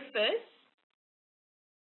 Observe first.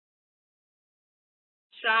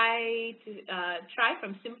 Try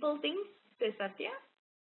from simple things, says Sathya.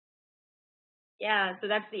 Yeah, so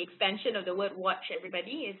that's the expansion of the word watch,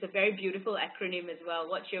 everybody. It's a very beautiful acronym as well.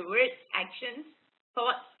 Watch your words, actions,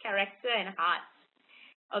 thoughts, character, and heart.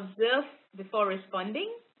 Observe before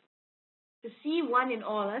responding. To see one in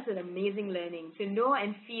all, that's an amazing learning. To know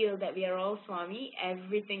and feel that we are all Swami,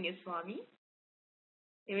 everything is Swami.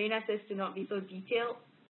 Irena says to not be so detailed.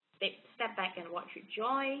 Step back and watch with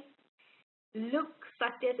joy. Look,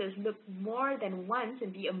 Sathya says, look more than once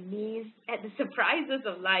and be amazed at the surprises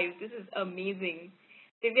of life. This is amazing.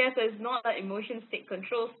 Divya says, not let emotions take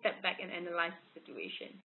control, step back and analyze the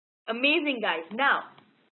situation. Amazing, guys. Now,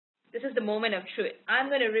 this is the moment of truth. I'm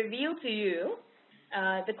going to reveal to you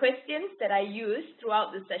the questions that I used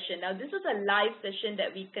throughout the session. Now, this was a live session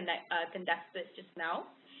that we conducted just now.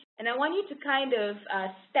 And I want you to kind of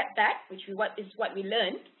step back, which is what we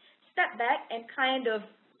learned. Step back and kind of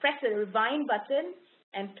press the rewind button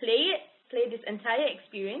and play this entire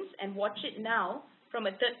experience and watch it now from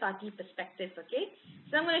a third-party perspective, okay?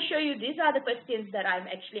 So I'm going to show you, these are the questions that I've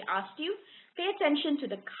actually asked you. Pay attention to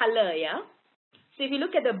the color, yeah? So if you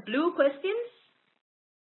look at the blue questions,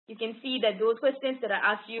 you can see that those questions that I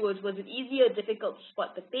asked you was it easy or difficult to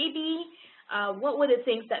spot the baby? What were the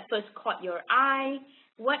things that first caught your eye?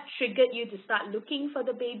 What triggered you to start looking for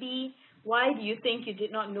the baby? Why do you think you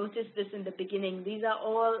did not notice this in the beginning? These are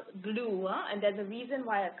all blue, and there's a reason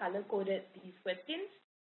why I color-coded these questions.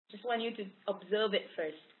 Just want you to observe it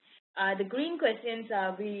first. The green questions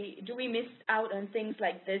are, do we miss out on things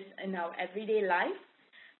like this in our everyday life?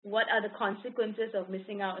 What are the consequences of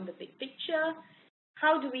missing out on the big picture?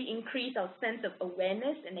 How do we increase our sense of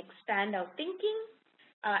awareness and expand our thinking?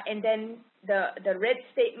 And then the red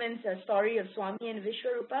statements, a story of Swami and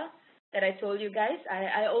Vishwarupa that I told you guys.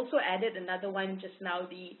 I also added another one just now,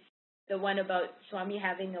 the one about Swami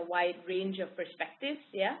having a wide range of perspectives,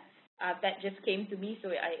 yeah. That just came to me, so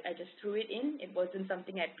I just threw it in. It wasn't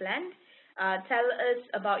something I planned. Tell us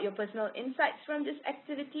about your personal insights from this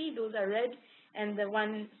activity. Those are red. And the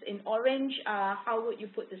ones in orange are, how would you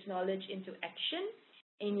put this knowledge into action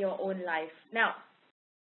in your own life? Now,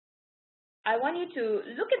 I want you to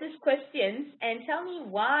look at these questions and tell me,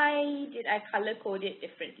 why did I color code it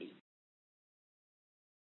differently?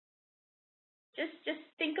 Just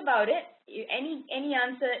think about it. Any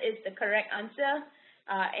answer is the correct answer.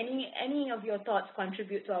 Any of your thoughts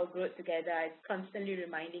contribute to our growth together. I'm constantly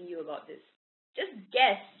reminding you about this. Just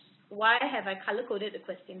guess, why have I color coded the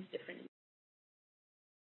questions differently?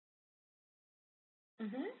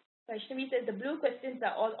 Vaishnavi says the blue questions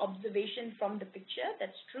are all observations from the picture.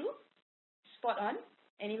 That's true. Spot on.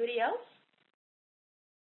 Anybody else?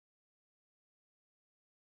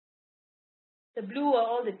 The blue are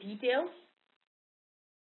all the details.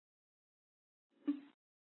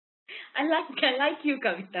 I like you,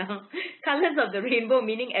 Kavita. Colors of the rainbow,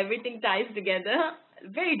 meaning everything ties together.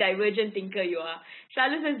 Very divergent thinker you are.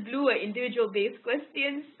 Shalu says blue are individual-based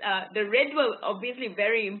questions. The red were obviously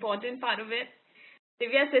very important part of it.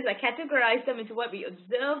 Divya says I categorize them into what we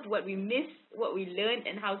observed, what we missed, what we learned,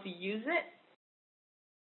 and how to use it.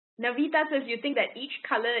 Navita says you think that each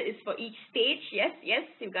color is for each stage. Yes,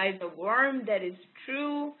 you guys are warm. That is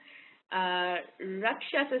true.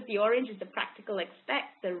 Raksha says the orange is the practical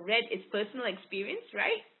aspect. The red is personal experience,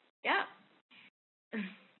 right? Yeah.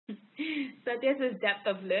 Sathya says depth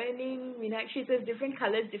of learning. Meenakshi says different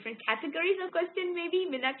colors, different categories of question maybe.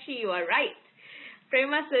 Meenakshi, you are right.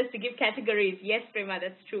 Prema says to give categories. Yes, Prema,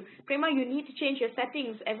 that's true. Prema, you need to change your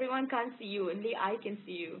settings. Everyone can't see you. Only I can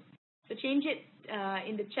see you. So change it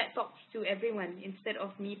in the chat box to everyone instead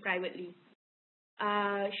of me privately.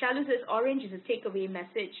 Shalu says orange is a takeaway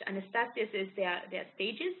message. Anastasia says there are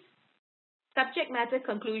stages. Subject matter,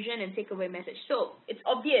 conclusion, and takeaway message. So it's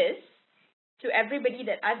obvious to everybody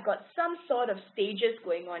that I've got some sort of stages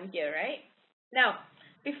going on here, right? Now,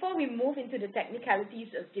 before we move into the technicalities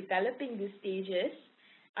of developing these stages,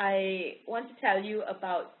 I want to tell you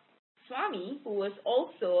about Swami, who was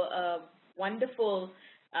also a wonderful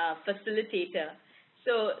facilitator.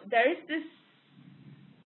 So there is this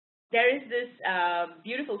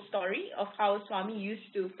beautiful story of how Swami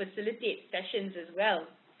used to facilitate sessions as well.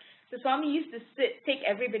 So Swami used to take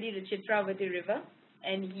everybody to Chitravati River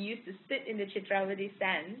and he used to sit in the Chitravati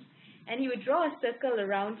sands, and he would draw a circle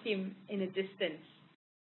around him in a distance.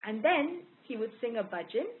 And then he would sing a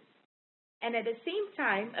bhajan, and at the same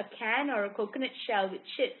time, a can or a coconut shell with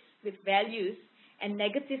chits with values and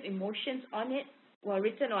negative emotions on it, or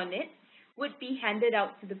written on it, would be handed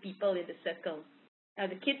out to the people in the circle. Now,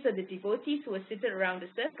 the kids or the devotees who were seated around the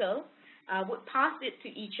circle would pass it to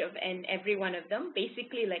each of and every one of them,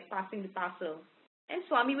 basically like passing the parcel. And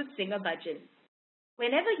Swami would sing a bhajan.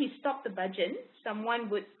 Whenever he stopped the bhajan, someone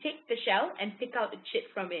would take the shell and pick out a chit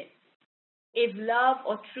from it. If love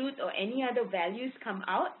or truth or any other values come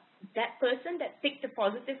out, that person that picked a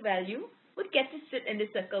positive value would get to sit in the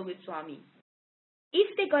circle with Swami.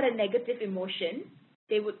 If they got a negative emotion,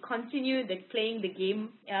 they would continue playing the game,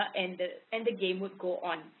 and the game would go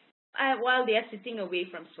on while they are sitting away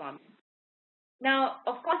from Swami. Now,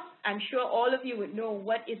 of course, I'm sure all of you would know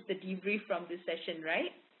what is the debrief from this session,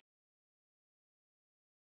 right?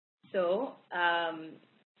 So,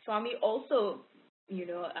 Swami also,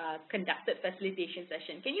 conducted facilitation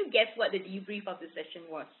session. Can you guess what the debrief of the session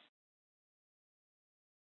was?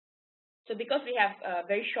 So, because we have a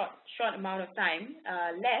very short amount of time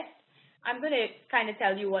left, I'm going to kind of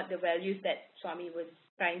tell you what the values that Swami was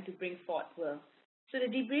trying to bring forth were. So the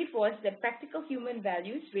debrief was that practical human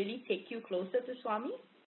values really take you closer to Swami.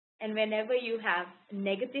 And whenever you have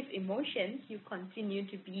negative emotions, you continue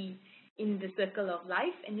to be in the circle of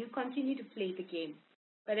life and you continue to play the game.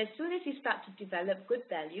 But as soon as you start to develop good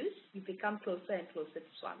values, you become closer and closer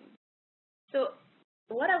to Swami. So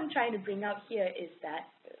what I'm trying to bring out here is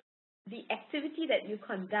that the activity that you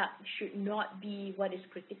conduct should not be what is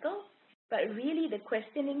critical, but really the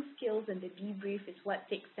questioning skills and the debrief is what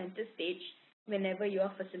takes center stage whenever you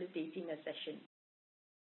are facilitating a session.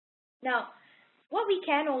 Now, what we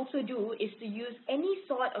can also do is to use any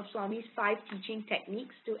sort of Swami's 5 teaching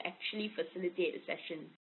techniques to actually facilitate a session.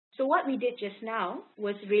 So what we did just now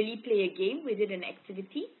was really play a game. We did an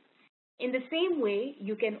activity. In the same way,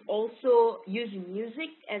 you can also use music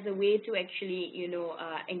as a way to actually,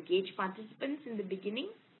 engage participants in the beginning.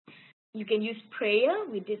 You can use prayer.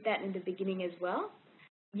 We did that in the beginning as well.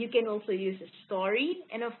 You can also use a story.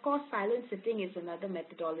 And of course, silent sitting is another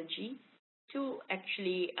methodology to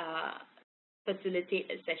actually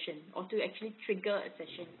facilitate a session or to actually trigger a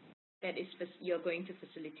session that is you're going to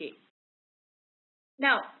facilitate.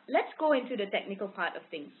 Now, let's go into the technical part of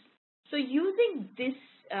things. So using this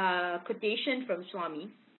quotation from Swami,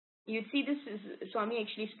 you see this is, Swami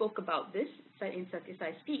actually spoke about this in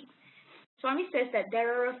Sathya Speaks. Swami says that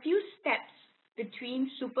there are a few steps between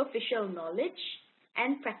superficial knowledge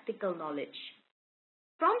and practical knowledge.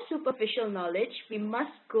 From superficial knowledge, we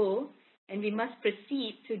must go and we must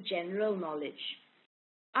proceed to general knowledge.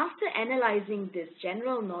 After analyzing this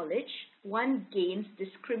general knowledge, one gains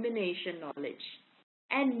discrimination knowledge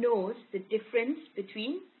and knows the difference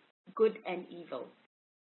between good and evil.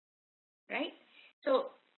 Right? So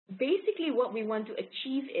basically what we want to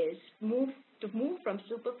achieve is move from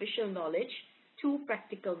superficial knowledge to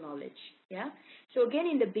practical knowledge. Yeah. So again,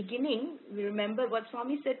 in the beginning, we remember what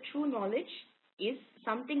Swami said, true knowledge is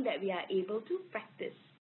something that we are able to practice.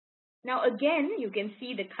 Now again, you can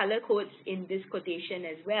see the color codes in this quotation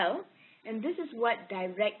as well. And this is what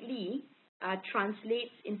directly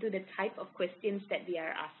translates into the type of questions that we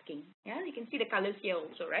are asking. Yeah, you can see the colors here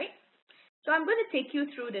also, right? So I'm going to take you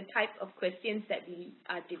through the type of questions that we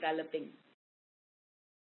are developing.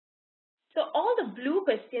 So all the blue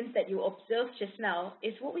questions that you observed just now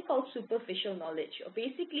is what we call superficial knowledge, or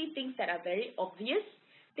basically things that are very obvious,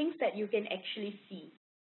 things that you can actually see.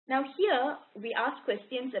 Now here, we ask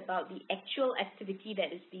questions about the actual activity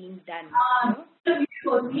that is being done.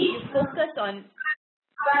 You focus on...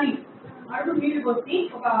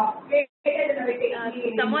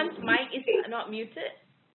 someone's mic is not muted?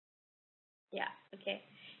 Yeah, okay.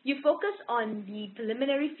 You focus on the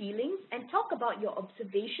preliminary feelings and talk about your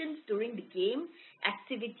observations during the game,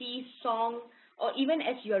 activity, song, or even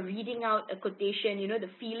as you're reading out a quotation, the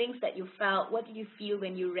feelings that you felt. What did you feel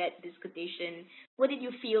when you read this quotation? What did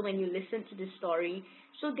you feel when you listened to the story?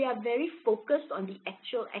 So they are very focused on the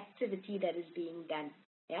actual activity that is being done.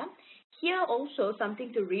 Yeah. Here also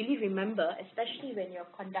something to really remember, especially when you're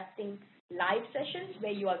conducting live sessions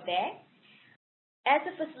where you are there. As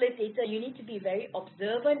a facilitator, you need to be very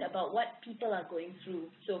observant about what people are going through.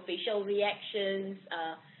 So facial reactions,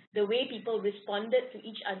 the way people responded to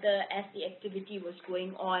each other as the activity was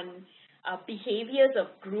going on, behaviors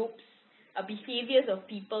of groups, behaviors of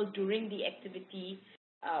people during the activity.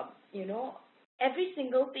 Every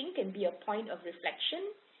single thing can be a point of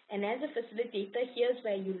reflection. And as a facilitator, here's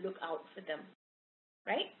where you look out for them,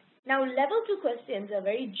 right? Now, level 2 questions are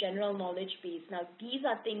very general knowledge based. Now, these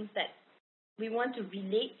are things that we want to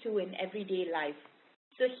relate to in everyday life.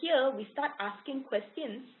 So here we start asking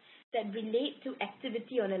questions that relate to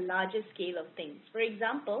activity on a larger scale of things. For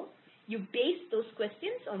example, you base those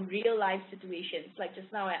questions on real life situations. Like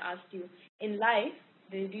just now I asked you, in life,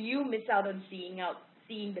 do you miss out on seeing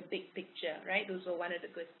the big picture, right? Those were one of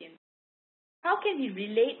the questions. How can we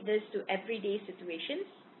relate this to everyday situations?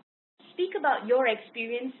 Speak about your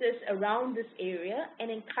experiences around this area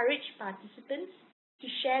and encourage participants to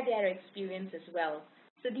share their experience as well.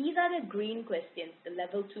 So these are the green questions, the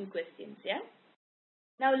level 2 questions, yeah?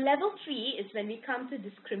 Now level 3 is when we come to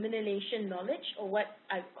discrimination knowledge, or what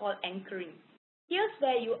I call anchoring. Here's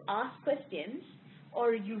where you ask questions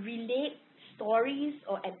or you relate stories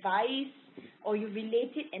or advice, or you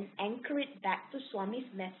relate it and anchor it back to Swami's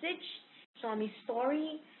message, Swami's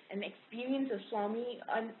story, an experience of Swami.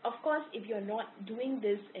 And of course, if you're not doing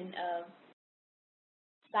this in a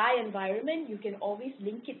Sai environment, you can always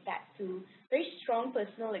link it back to very strong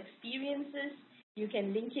personal experiences. You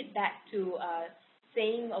can link it back to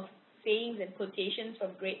sayings and quotations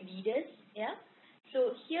from great leaders. Yeah.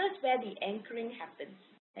 So here's where the anchoring happens,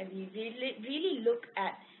 and we really look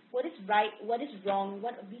at what is right, what is wrong,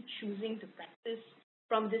 what are we choosing to practice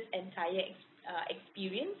from this entire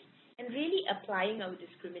experience, and really applying our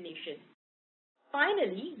discrimination.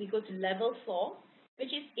 Finally, we go to level 4, which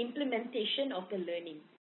is implementation of the learning.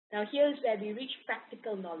 Now, here's where we reach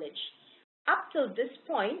practical knowledge. Up till this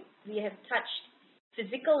point, we have touched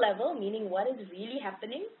physical level, meaning what is really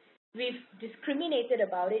happening. We've discriminated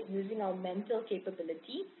about it using our mental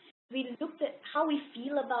capability. We looked at how we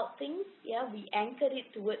feel about things. Yeah, we anchored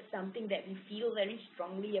it towards something that we feel very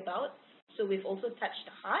strongly about. So we've also touched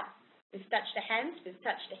the heart. We've touched the hands, we've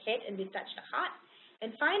touched the head, and we've touched the heart.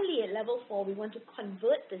 And finally, at level 4, we want to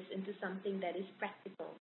convert this into something that is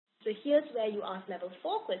practical. So here's where you ask level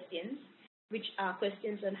 4 questions, which are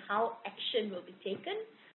questions on how action will be taken,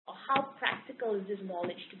 or how practical is this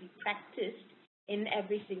knowledge to be practiced in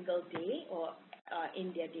every single day or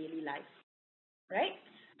in their daily life. Right?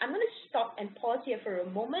 I'm going to stop and pause here for a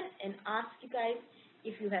moment and ask you guys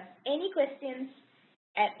if you have any questions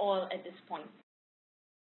at all at this point.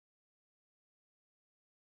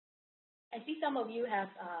 I see some of you have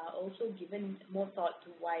also given more thought to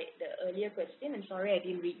why the earlier question. I'm sorry I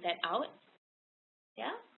didn't read that out.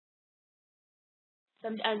 Yeah?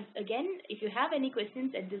 Again, if you have any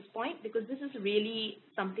questions at this point, because this is really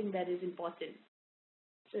something that is important.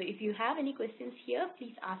 So if you have any questions here,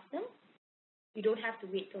 please ask them. You don't have to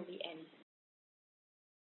wait till the end.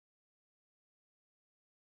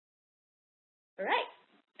 All right.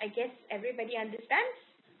 I guess everybody understands.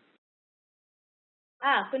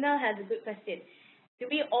 Kunal has a good question. Do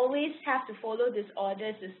we always have to follow this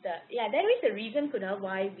order, sister? Yeah, there is a reason, Kunal,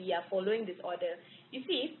 why we are following this order. You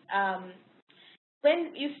see,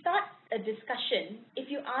 when you start a discussion, if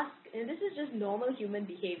you ask, and this is just normal human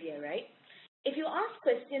behavior, right? If you ask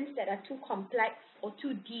questions that are too complex or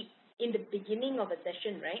too deep in the beginning of a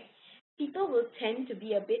session, right, people will tend to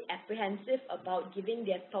be a bit apprehensive about giving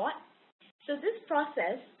their thought. So this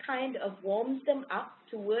process kind of warms them up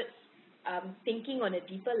towards thinking on a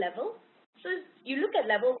deeper level. So you look at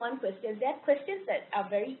level 1 questions, there are questions that are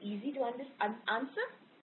very easy to answer.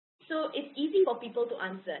 So it's easy for people to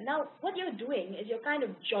answer. Now, what you're doing is you're kind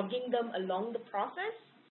of jogging them along the process.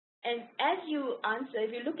 And as you answer,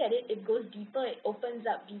 if you look at it, it goes deeper, it opens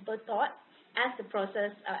up deeper thought as the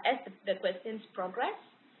process, as the questions progress.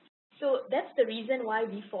 So that's the reason why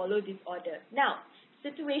we follow this order. Now,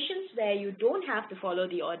 situations where you don't have to follow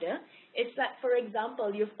the order, it's like, for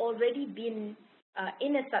example, you've already been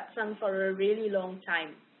in a satsang for a really long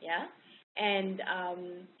time, yeah? And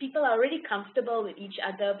people are already comfortable with each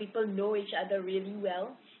other, people know each other really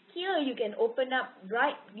well. Here you can open up,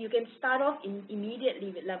 you can start off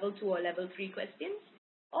immediately with level 2 or level 3 questions,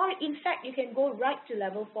 or in fact you can go right to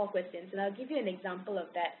level 4 questions, and I'll give you an example of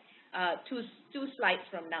that two slides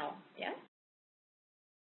from now, yeah?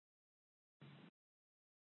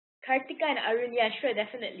 Kartika and Arun, yeah, sure,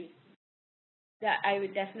 definitely. Yeah, I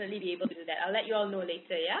would definitely be able to do that. I'll let you all know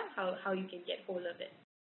later, yeah, how you can get hold of it.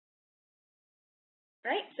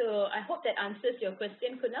 Right, so I hope that answers your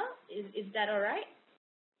question, Kunal. Is that all right?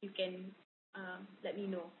 You can let me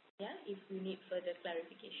know, yeah, if you need further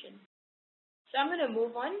clarification. So I'm going to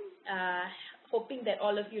move on, hoping that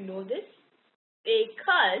all of you know this,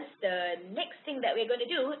 because the next thing that we're going to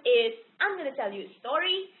do is I'm going to tell you a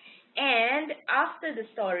story, and after the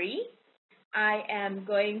story, I am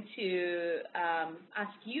going to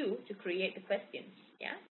ask you to create the questions,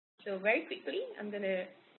 yeah? So very quickly, I'm going to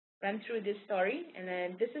run through this story. And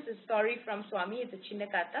then this is a story from Swami. It's a Chinna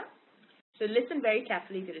Katha. So listen very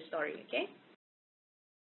carefully to the story, okay?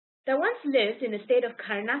 There once lived in the state of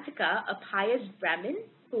Karnataka a pious Brahmin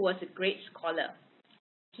who was a great scholar.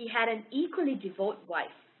 He had an equally devout wife.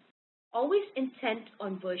 Always intent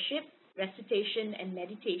on worship, recitation, and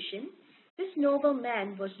meditation, this noble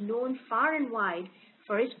man was known far and wide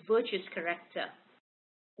for his virtuous character.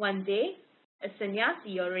 One day, a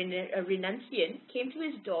sannyasi or a renunciant came to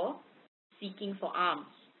his door seeking for alms.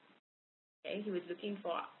 Okay, he was looking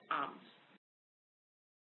for alms.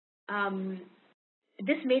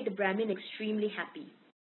 This made the Brahmin extremely happy.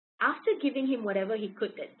 After giving him whatever he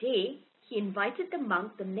could that day, he invited the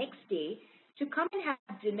monk the next day to come and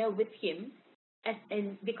have dinner with him,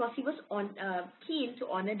 because he was keen to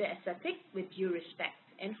honor the ascetic with due respect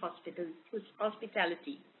and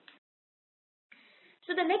hospitality.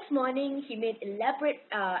 So the next morning, he made elaborate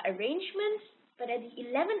arrangements, but at the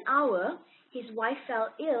 11th hour, his wife fell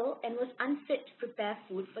ill and was unfit to prepare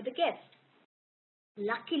food for the guest.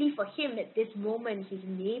 Luckily for him, at this moment, his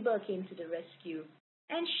neighbor came to the rescue,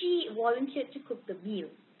 and she volunteered to cook the meal.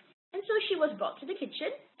 And so she was brought to the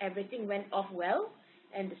kitchen. Everything went off well,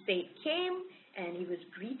 and the saint came, and he was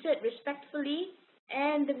greeted respectfully,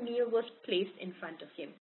 and the meal was placed in front of him.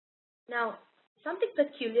 Now, something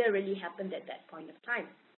peculiar really happened at that point of time.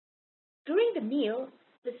 During the meal,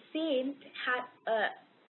 the saint had an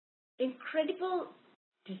incredible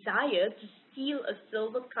desire to steal a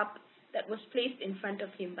silver cup that was placed in front of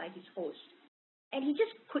him by his host. And he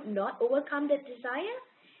just could not overcome that desire.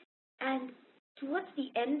 And towards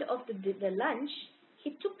the end of the lunch,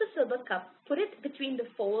 he took the silver cup, put it between the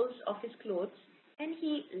folds of his clothes, and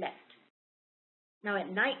he left. Now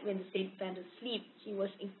at night, when the saint went to sleep, he was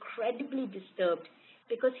incredibly disturbed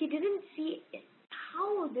because he didn't see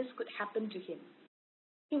how this could happen to him.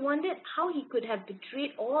 He wondered how he could have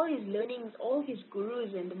betrayed all his learnings, all his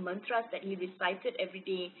gurus and the mantras that he recited every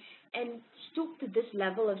day, and stooped to this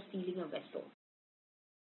level of stealing a vessel.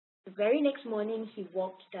 The very next morning, he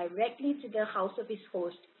walked directly to the house of his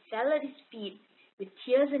host, fell at his feet with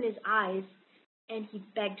tears in his eyes, and he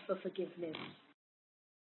begged for forgiveness.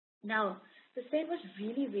 Now, the saint was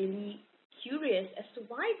really, really curious as to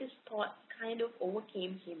why this thought kind of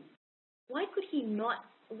overcame him. Why could he,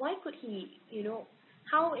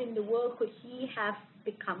 how in the world could he have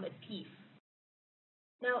become a thief?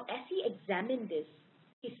 Now, as he examined this,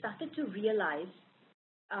 he started to realize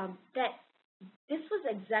that this was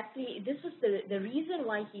the reason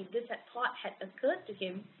why this thought had occurred to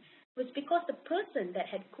him, was because the person that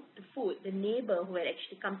had cooked the food, the neighbor who had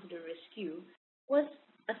actually come to the rescue, was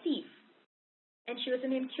a thief. And she was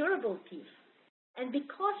an incurable thief. And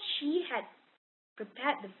because she had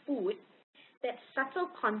prepared the food, that subtle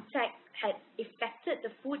contact had affected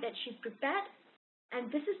the food that she prepared.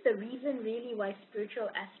 And this is the reason really why spiritual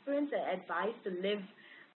aspirants are advised to live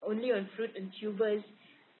only on fruit and tubers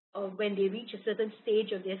when they reach a certain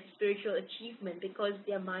stage of their spiritual achievement, because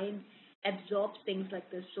their mind absorbs things like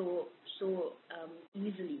this so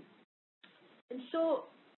easily. And so,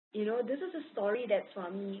 this is a story that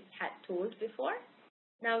Swami had told before.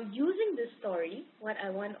 Now, using this story, what I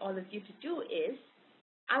want all of you to do is,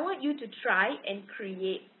 I want you to try and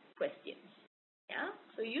create questions. Yeah?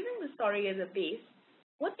 So using the story as a base,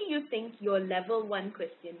 what do you think your level 1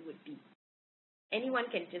 question would be? Anyone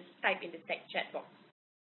can just type in the text chat box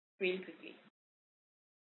really quickly.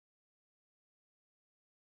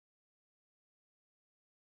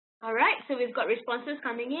 All right, so we've got responses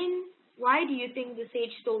coming in. Why do you think the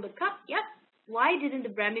sage stole the cup? Yep. Why didn't the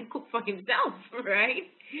Brahmin cook for himself, right?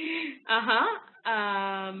 How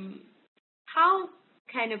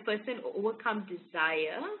can a person overcome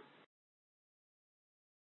desire?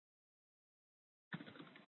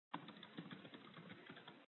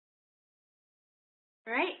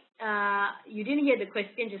 Right? You didn't hear the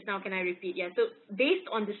question just now. Can I repeat? Yeah. So based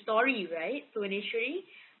on the story, right? So initially,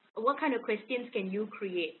 what kind of questions can you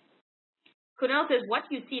create? Kunal says, what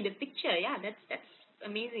you see in the picture. Yeah, that's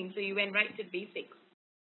amazing. So you went right to basics.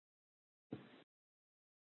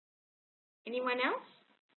 Anyone else?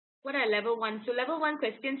 What are level 1? So level 1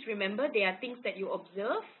 questions, remember, they are things that you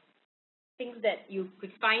observe, things that you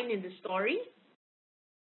could find in the story.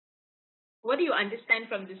 What do you understand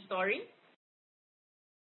from the story?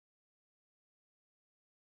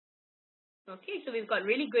 Okay, so we've got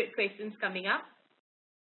really great questions coming up.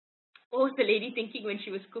 What was the lady thinking when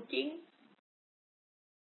she was cooking?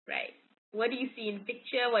 Right. What do you see in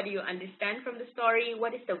picture? What do you understand from the story?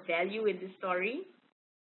 What is the value in the story?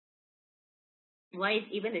 Why is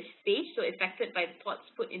even a stage so affected by the thoughts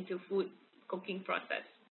put into food cooking process?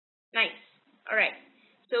 Nice. All right.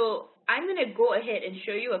 So I'm going to go ahead and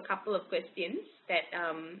show you a couple of questions that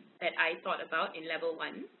that I thought about in level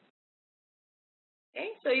 1.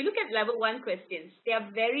 Okay, so you look at level 1 questions. They are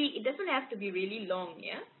it doesn't have to be really long,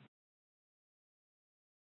 yeah?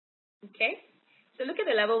 Okay, so look at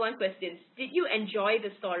the level 1 questions. Did you enjoy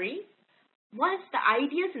the story? Was the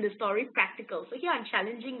ideas in the story practical? So here I'm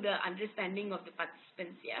challenging the understanding of the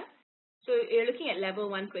participants, yeah? So you're looking at level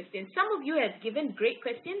 1 questions. Some of you have given great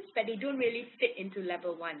questions, but they don't really fit into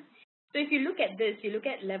level 1. So if you look at this, you look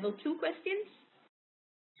at level 2 questions.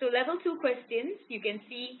 So level 2 questions, you can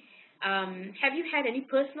see, have you had any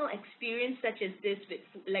personal experience such as this with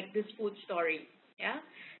like this food story? Yeah.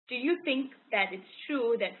 Do you think that it's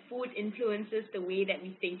true that food influences the way that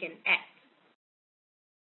we think and act?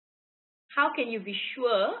 How can you be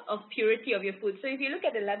sure of purity of your food? So if you look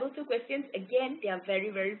at the level 2 questions, again, they are very,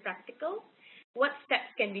 very practical. What steps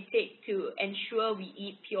can we take to ensure we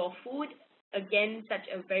eat pure food? Again, such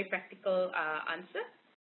a very practical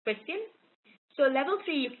question. So level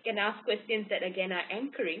 3, you can ask questions that again are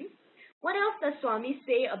anchoring. What else does Swami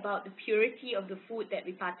say about the purity of the food that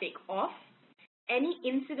we partake of? Any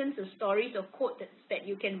incidents or stories or quotes that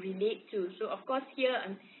you can relate to? So of course here,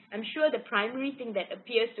 I'm sure the primary thing that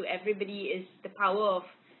appears to everybody is the power of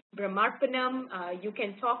Brahmarpanam. You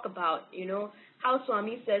can talk about, how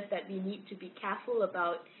Swami says that we need to be careful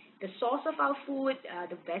about the source of our food,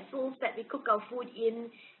 the vessels that we cook our food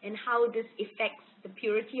in, and how this affects the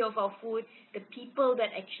purity of our food, the people that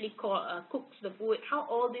actually cooks the food, how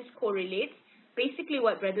all this correlates. Basically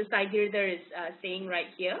what Brother Sai Girdhar is saying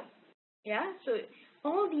right here. Yeah, so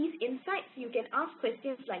all these insights, you can ask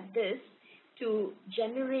questions like this to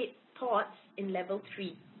generate thoughts in level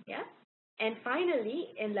 3. Yeah, and finally,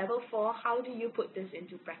 in level 4, how do you put this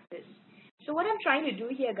into practice? So what I'm trying to do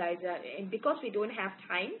here, guys, and because we don't have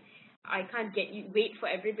time, I can't wait for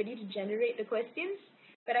everybody to generate the questions,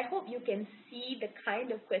 but I hope you can see the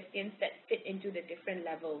kind of questions that fit into the different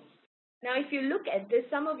levels. Now, if you look at this,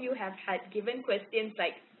 some of you have had given questions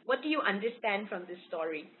like, what do you understand from this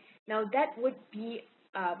story? Now, that would be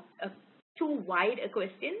too wide a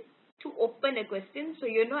question, too open a question, so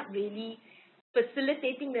you're not really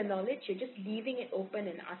facilitating the knowledge, you're just leaving it open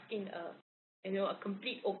and asking a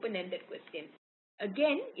complete open-ended question.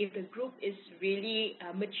 Again, if the group is really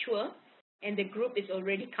mature and the group is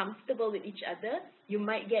already comfortable with each other, you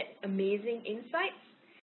might get amazing insights.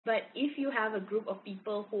 But if you have a group of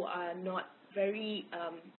people who are not very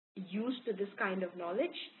used to this kind of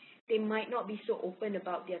knowledge, they might not be so open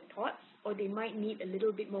about their thoughts, or they might need a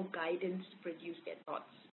little bit more guidance to produce their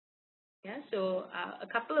thoughts. Yeah, so a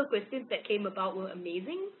couple of questions that came about were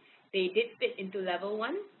amazing. They did fit into level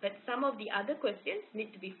 1, but some of the other questions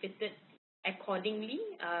need to be fitted accordingly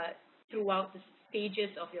throughout the stages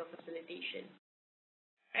of your facilitation.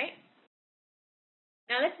 Right?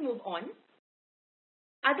 Now let's move on.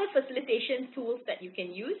 Other facilitation tools that you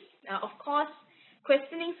can use. Of course,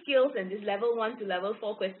 questioning skills and this level 1 to level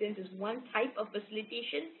 4 questions is one type of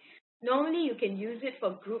facilitation. Normally, you can use it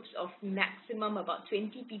for groups of maximum about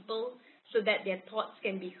 20 people so that their thoughts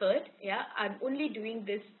can be heard. Yeah, I'm only doing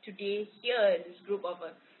this today here in this group of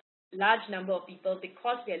a large number of people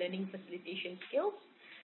because they're learning facilitation skills.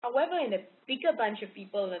 However, in a bigger bunch of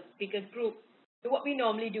people, a bigger group, what we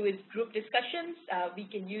normally do is group discussions. We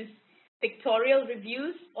can use pictorial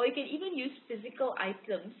reviews, or you can even use physical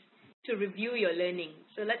items to review your learning.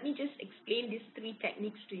 So let me just explain these 3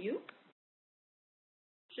 techniques to you.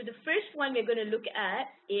 So the first one we're going to look at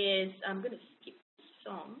is, I'm going to skip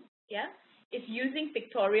some, yeah, is using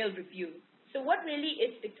pictorial review. So what really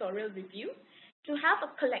is pictorial review? To have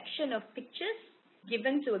a collection of pictures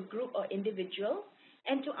given to a group or individual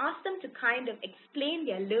and to ask them to kind of explain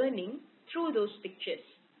their learning through those pictures.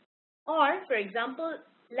 Or, for example,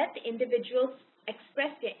 let the individuals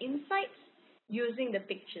express their insights using the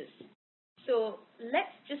pictures. So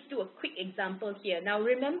let's just do a quick example here. Now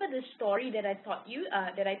remember the story that I taught you,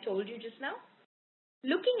 that I told you just now?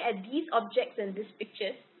 Looking at these objects and these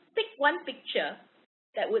pictures, pick one picture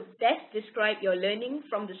that would best describe your learning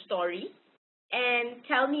from the story and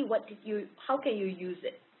tell me how can you use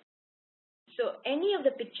it. So any of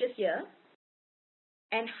the pictures here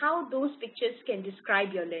and how those pictures can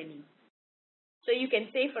describe your learning. So you can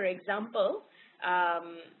say, for example,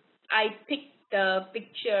 I picked the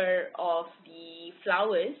picture of the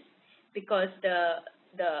flowers because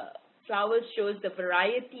the flowers shows the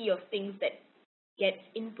variety of things that gets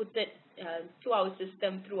inputted to our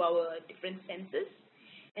system through our different senses,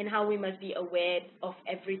 and how we must be aware of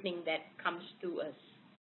everything that comes to us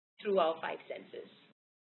through our 5 senses.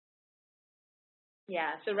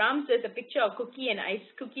 Yeah, so Ram says a picture of cookies and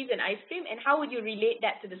ice cream, and how would you relate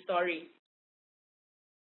that to the story?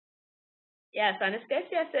 Yes,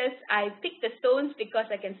 Anastasia says, I picked the stones because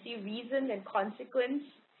I can see reason and consequence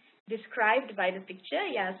described by the picture.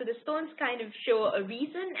 Yeah, so the stones kind of show a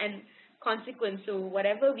reason and consequence. So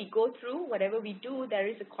whatever we go through, whatever we do, there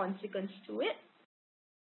is a consequence to it.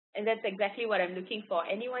 And that's exactly what I'm looking for.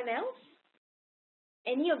 Anyone else?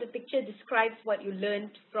 Any of the picture describes what you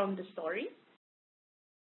learned from the story?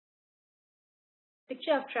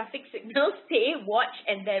 Picture of traffic signals, stay, watch,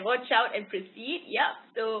 and then watch out and proceed.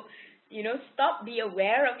 Yep. So, stop, be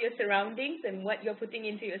aware of your surroundings and what you're putting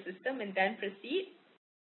into your system, and then proceed.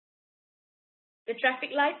 The traffic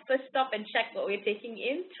light, first stop and check what we're taking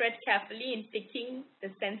in. Tread carefully in picking the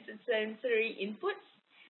sensory inputs.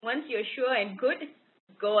 Once you're sure and good,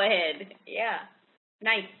 go ahead. Yeah.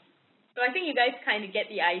 Nice. So I think you guys kind of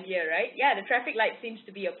get the idea, right? Yeah, the traffic light seems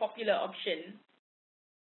to be a popular option.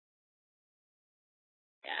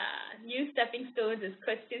 Yeah, new stepping stones as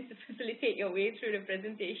questions to facilitate your way through the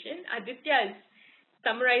presentation. Aditya is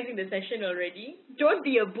summarizing the session already. Don't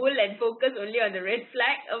be a bull and focus only on the red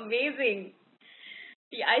flag. Amazing.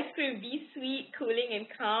 The ice cream, be sweet, cooling and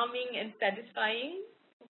calming and satisfying.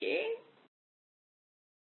 Okay.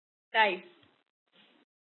 Nice.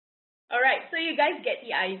 All right, so you guys get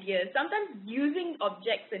the idea. Sometimes using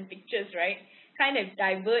objects and pictures, right, kind of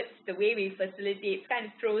diverts the way we facilitate,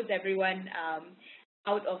 kind of throws everyone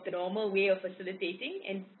out of the normal way of facilitating,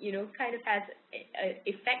 and kind of has an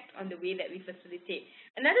effect on the way that we facilitate.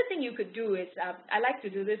 Another thing you could do is, I like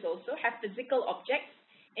to do this also, have physical objects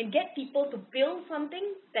and get people to build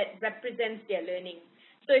something that represents their learning.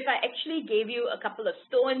 So if I actually gave you a couple of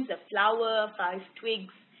stones, a flower, 5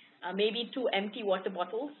 twigs, maybe 2 empty water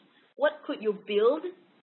bottles, what could you build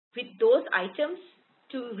with those items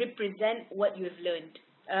to represent what you've learned?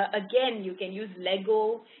 Again, you can use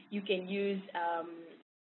Lego, you can use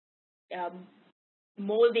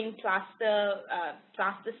molding plaster,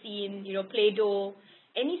 plasticine, Play-Doh,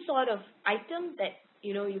 any sort of item that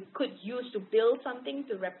you could use to build something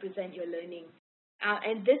to represent your learning.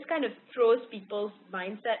 And this kind of throws people's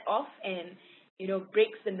mindset off and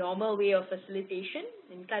breaks the normal way of facilitation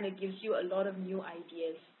and kind of gives you a lot of new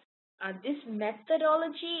ideas. This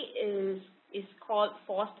methodology is called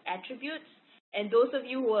forced attributes. And those of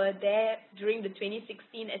you who were there during the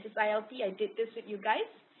 2016 SSILT, I did this with you guys.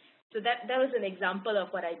 So that was an example of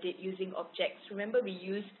what I did using objects. Remember, we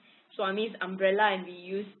used Swami's umbrella and we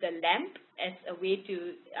used the lamp as a way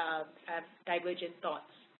to have divergent thoughts.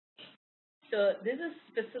 So this is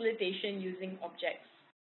facilitation using objects.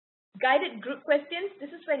 Guided group questions. This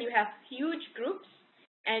is when you have huge groups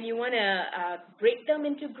and you want to break them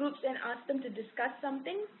into groups and ask them to discuss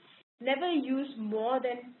something. Never use more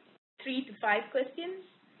than 3 to 5 questions,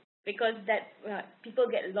 because that people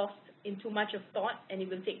get lost in too much of thought and it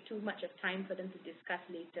will take too much of time for them to discuss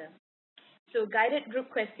later. So guided group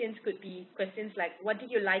questions could be questions like, what did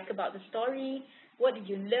you like about the story? What did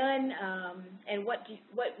you learn? And what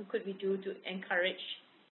could we do to encourage?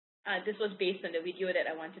 This was based on the video that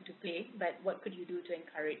I wanted to play, but what could you do to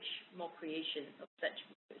encourage more creation of such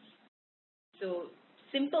videos? So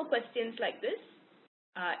simple questions like this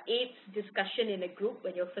aids discussion in a group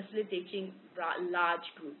when you're facilitating large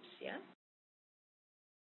groups. Yeah.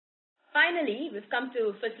 Finally, we've come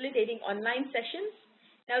to facilitating online sessions.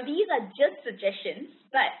 Now, these are just suggestions,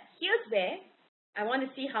 but here's where I want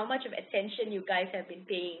to see how much of attention you guys have been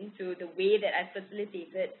paying to the way that I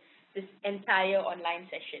facilitated this entire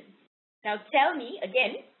online session. Now, tell me,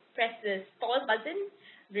 again, press the pause button,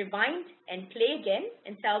 rewind, and play again,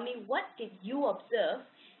 and tell me what did you observe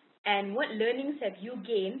and what learnings have you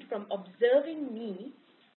gained from observing me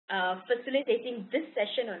facilitating this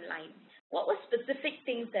session online. What were specific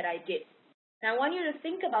things that I did? Now, I want you to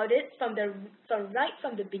think about it from right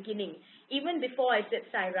from the beginning. Even before I said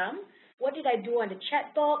Sairam, what did I do on the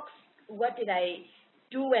chat box? What did I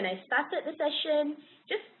do when I started the session?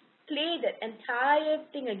 Just play that entire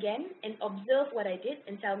thing again and observe what I did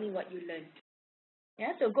and tell me what you learned.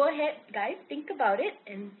 Yeah, so go ahead, guys, think about it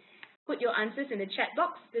and put your answers in the chat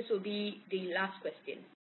box. This will be the last question.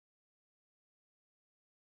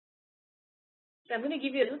 So I'm going to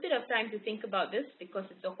give you a little bit of time to think about this because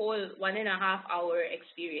it's a whole 1.5-hour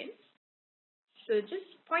experience. So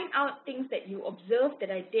just point out things that you observed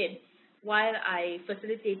that I did while I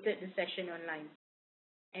facilitated the session online,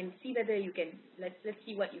 and see whether you can, let's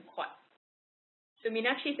see what you caught. So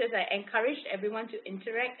Meenakshi says, I encouraged everyone to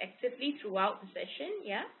interact actively throughout the session.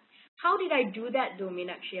 Yeah. How did I do that though,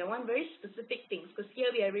 Meenakshi? I want very specific things, because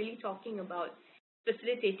here we are really talking about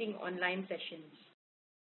facilitating online sessions.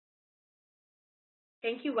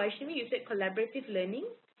 Thank you, Vaishnavi. You said collaborative learning.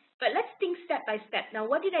 But let's think step by step. Now,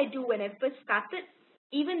 what did I do when I first started,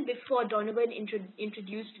 even before Donovan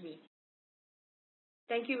introduced me?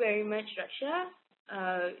 Thank you very much,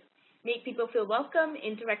 Raksha. Make people feel welcome,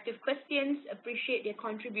 interactive questions, appreciate their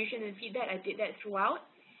contribution and feedback. I did that throughout.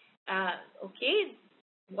 Okay,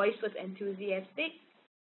 voice was enthusiastic.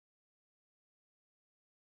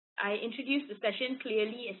 I introduced the session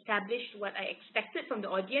clearly, established what I expected from the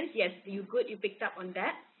audience. Yes, you good, you picked up on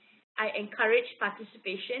that. I encouraged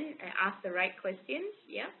participation. I asked the right questions.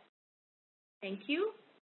 Yeah, thank you.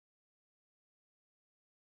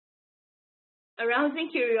 Arousing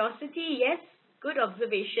curiosity, yes, good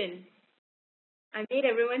observation. I made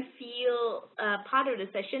everyone feel part of the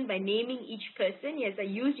session by naming each person. Yes, I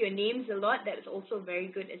use your names a lot. That is also very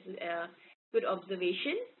good as a good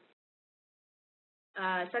observation.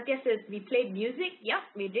 Sathya says we played music. Yep,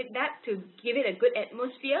 we did that to give it a good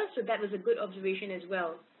atmosphere. So that was a good observation as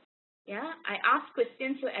well. Yeah, I asked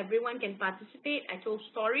questions so everyone can participate. I told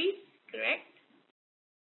stories. Correct.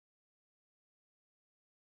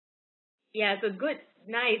 Yeah, so good,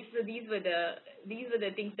 nice. So these were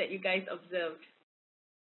the things that you guys observed.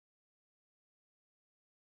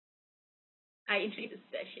 I introduced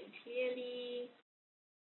the session clearly.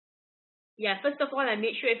 Yeah, first of all, I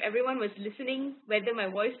made sure if everyone was listening, whether my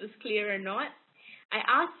voice was clear or not. I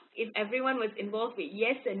asked if everyone was involved with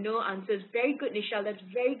yes and no answers. Very good, Nishal. That's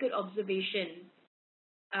very good observation.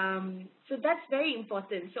 So that's very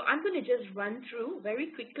important. So I'm going to just run through very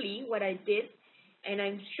quickly what I did, and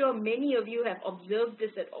I'm sure many of you have observed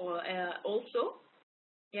this at all, also.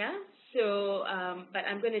 Yeah. So, but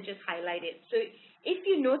I'm going to just highlight it. So, if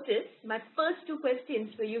you notice, my first two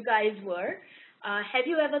questions for you guys were, have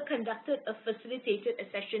you ever conducted a facilitated a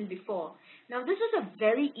session before? Now, this was a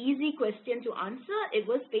very easy question to answer. It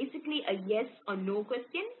was basically a yes or no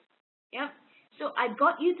question. Yeah. So I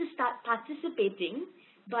got you to start participating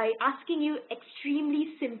by asking you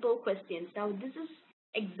extremely simple questions. Now, this is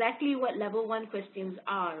exactly what level 1 questions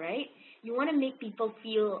are, right? You want to make people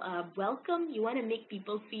feel welcome. You want to make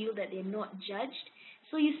people feel that they're not judged.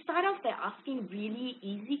 So you start off by asking really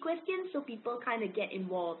easy questions so people kind of get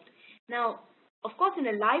involved. Now, of course, in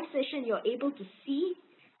a live session, you're able to see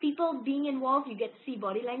people being involved. You get to see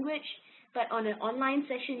body language. But on an online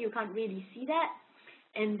session, you can't really see that.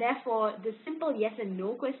 And therefore, the simple yes and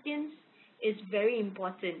no questions is very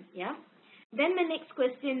important. Yeah. Then the next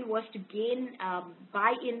question was to gain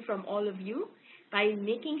buy-in from all of you by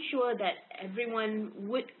making sure that everyone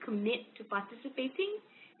would commit to participating.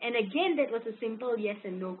 And again, that was a simple yes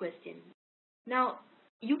and no question. Now,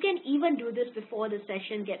 you can even do this before the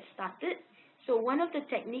session gets started. So one of the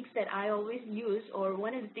techniques that I always use, or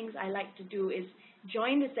one of the things I like to do, is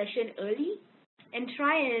join the session early and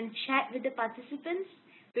try and chat with the participants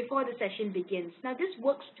before the session begins. Now, this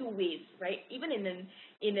works two ways, right? Even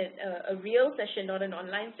in a real session, not an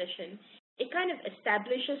online session, it kind of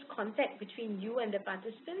establishes contact between you and the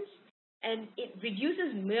participants, and it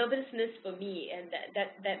reduces nervousness for me, and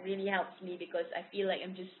that really helps me because I feel like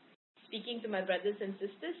I'm just speaking to my brothers and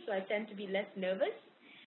sisters, so I tend to be less nervous.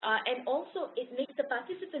 And also, it makes the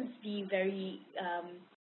participants be very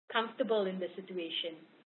comfortable in the situation.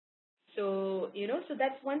 So, so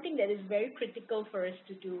that's one thing that is very critical for us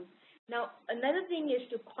to do. Now, another thing is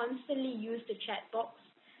to constantly use the chat box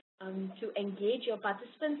to engage your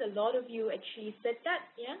participants. A lot of you actually said that,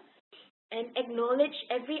 yeah? And acknowledge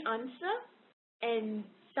every answer and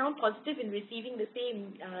sound positive in receiving the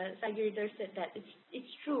same. Sagiriter said that.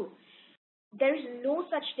 It's true. There is no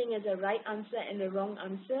such thing as a right answer and a wrong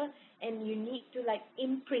answer, and you need to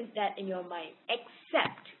imprint that in your mind.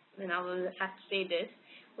 Except, and I will have to say this,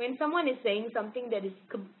 when someone is saying something that is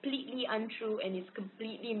completely untrue and is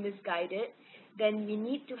completely misguided, then you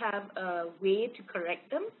need to have a way to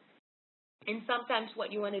correct them. And sometimes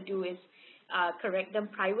what you want to do is correct them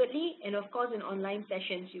privately, and of course in online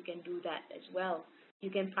sessions you can do that as well. You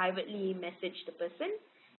can privately message the person,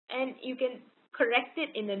 and you can correct it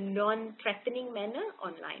in a non-threatening manner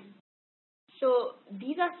online. So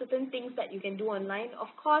these are certain things that you can do online. Of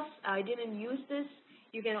course, I didn't use this.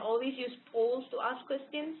 You can always use polls to ask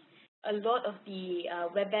questions. A lot of the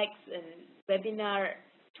WebEx and webinar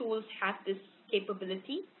tools have this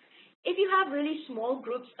capability. If you have really small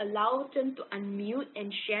groups, allow them to unmute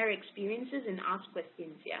and share experiences and ask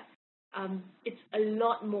questions. Yeah, it's a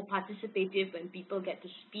lot more participative when people get to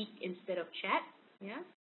speak instead of chat.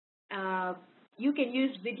 Yeah. You can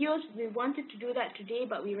use videos. We wanted to do that today,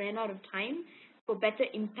 but we ran out of time. For better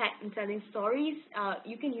impact in telling stories,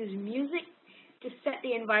 you can use music to set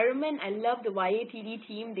the environment. I love the YATD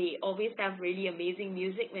team. They always have really amazing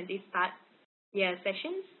music when they start their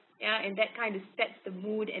sessions. Yeah, and that kind of sets the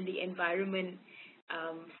mood and the environment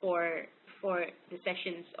for the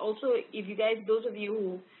sessions. Also, if you guys, those of you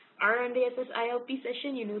who are on the SSILP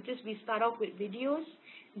session, you notice we start off with videos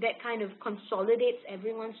that kind of consolidates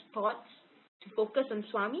everyone's thoughts to focus on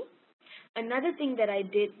Swami. Another thing that I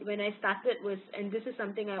did when I started was, and this is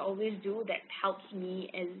something I always do that helps me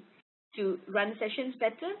and to run sessions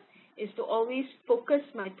better, is to always focus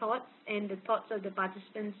my thoughts and the thoughts of the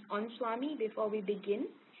participants on Swami before we begin.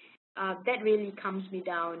 That really calms me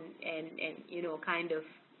down and kind of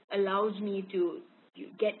allows me to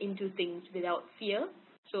get into things without fear.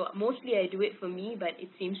 So mostly I do it for me, but it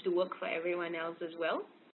seems to work for everyone else as well.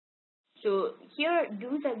 So here,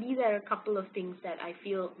 these are a couple of things that I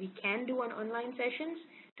feel we can do on online sessions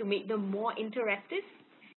to make them more interactive.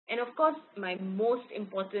 And of course, my most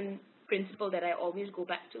important principle that I always go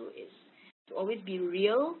back to is to always be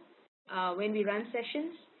real when we run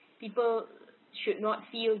sessions. People should not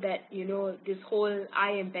feel that, this whole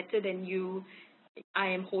I am better than you, I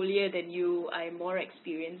am holier than you, I am more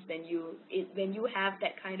experienced than you. When you have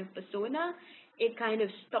that kind of persona, it kind of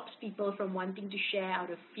stops people from wanting to share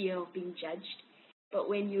out of fear of being judged. But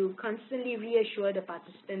when you constantly reassure the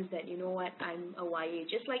participants that, you know what, I'm a YA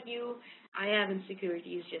just like you, I have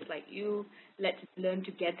insecurities just like you, let's learn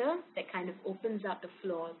together, that kind of opens up the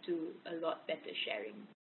floor to a lot better sharing.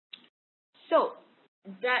 So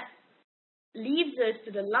that leaves us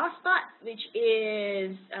to the last part, which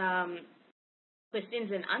is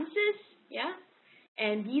questions and answers, yeah?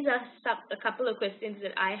 And these are a couple of questions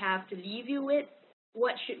that I have to leave you with.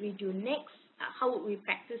 What should we do next? How would we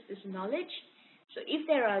practice this knowledge? So if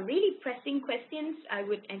there are really pressing questions, I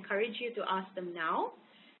would encourage you to ask them now.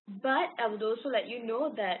 But I would also let you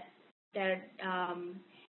know that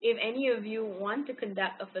if any of you want to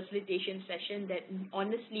conduct a facilitation session that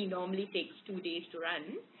honestly normally takes 2 days to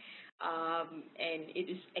run, and it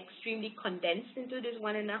is extremely condensed into this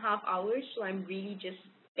 1.5 hours, so I'm really just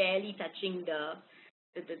barely touching the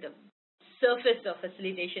surface of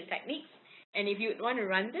facilitation techniques. And if you want to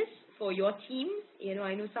run this for your team,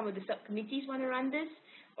 I know some of the subcommittees want to run this,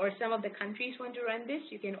 or some of the countries want to run this,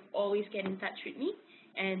 you can always get in touch with me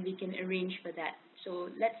and we can arrange for that. So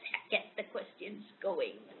let's get the questions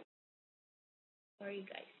going. Sorry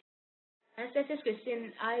guys. Anastassia's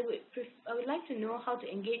question, I would like to know how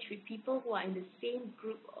to engage with people who are in the same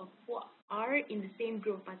group of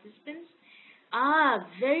participants.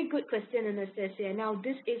 Very good question, Anastasia. Now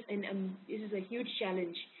this is a huge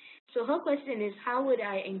challenge. So her question is, how would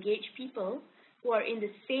I engage people who are in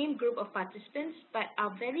the same group of participants but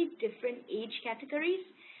are very different age categories?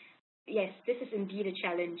 Yes, this is indeed a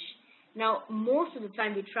challenge. Now, most of the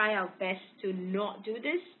time we try our best to not do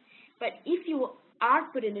this, but if you are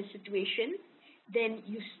put in a situation, then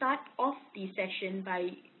you start off the session by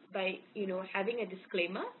having a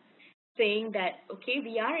disclaimer saying that, okay,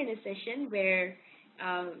 we are in a session where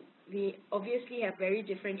we obviously have very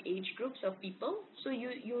different age groups of people. So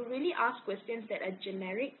you really ask questions that are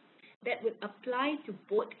generic, that would apply to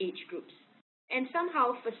both age groups, and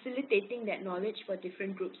somehow facilitating that knowledge for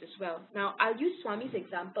different groups as well. Now, I'll use Swami's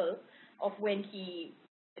example of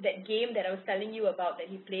that game that I was telling you about that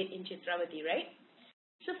he played in Chitravati, right?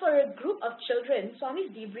 So for a group of children,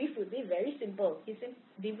 Swami's debrief would be very simple. His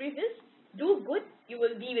debrief is, do good, you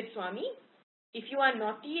will be with Swami. If you are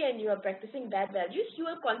naughty and you are practicing bad values, you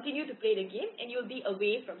will continue to play the game and you will be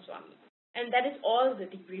away from Swami. And that is all the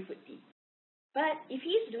debrief would be. But if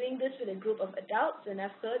he's doing this with a group of adults, and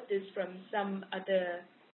I've heard this from some other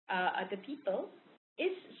people,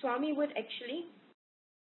 is Swami would actually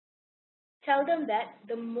tell them that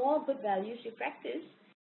the more good values you practice,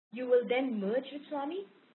 you will then merge with Swami.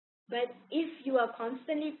 But if you are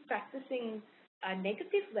constantly practicing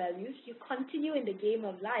negative values, you continue in the game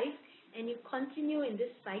of life and you continue in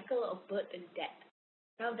this cycle of birth and death.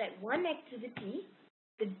 Now that one activity,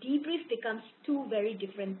 the debrief becomes two very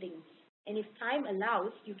different things. And if time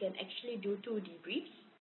allows, you can actually do 2 debriefs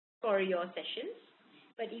for your sessions.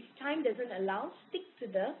 But if time doesn't allow, stick to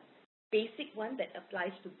the basic one that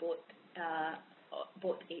applies to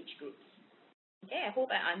both age groups. Okay, I hope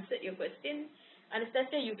I answered your question.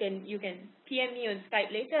 Anastasia, you can PM me on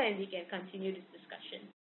Skype later and we can continue this discussion.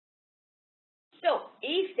 So,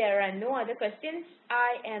 if there are no other questions,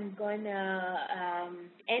 I am gonna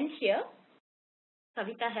end here.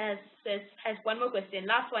 Kavita has one more question.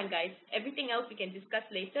 Last one, guys. Everything else we can discuss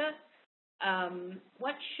later.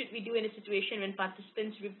 What should we do in a situation when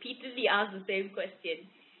participants repeatedly ask the same question?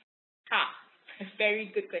 Very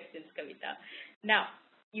good questions, Kavita. Now,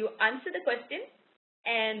 you answer the question,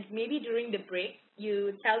 and maybe during the break,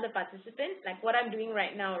 you tell the participant, like what I'm doing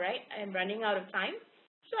right now, right? I'm running out of time.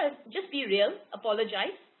 So just be real,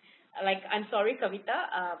 apologize. Like, I'm sorry,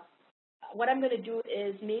 Kavita. What I'm going to do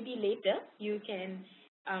is maybe later you can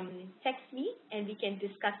text me and we can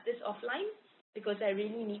discuss this offline because I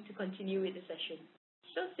really need to continue with the session.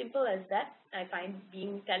 So simple as that. I find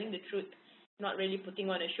telling the truth, not really putting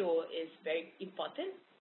on a show, is very important.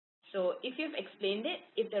 So if you've explained it,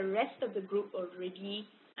 if the rest of the group already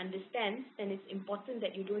understands, then it's important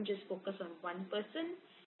that you don't just focus on one person.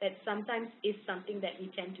 That sometimes is something that we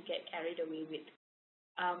tend to get carried away with.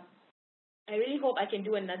 I really hope I can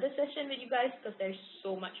do another session with you guys because there's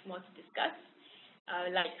so much more to discuss.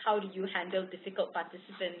 Like how do you handle difficult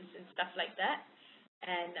participants and stuff like that.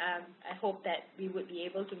 And I hope that we would be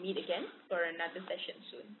able to meet again for another session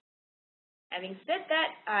soon. Having said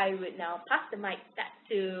that, I would now pass the mic back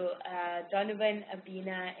to Donovan,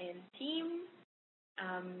 Abina, and team.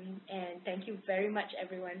 And thank you very much,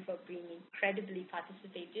 everyone, for being incredibly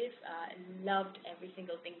participative. I loved every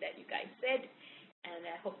single thing that you guys said. And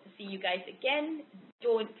I hope to see you guys again.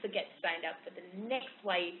 Don't forget to sign up for the next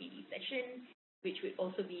YATD session, which would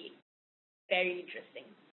also be very interesting.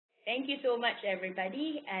 Thank you so much,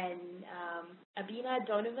 everybody. And Abina,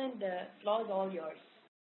 Donovan, the floor is all yours.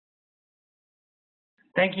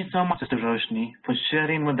 Thank you so much, Sister Roshini, for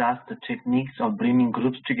sharing with us the techniques of bringing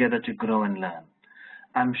groups together to grow and learn.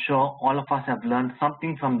 I'm sure all of us have learned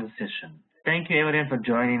something from this session. Thank you, everyone, for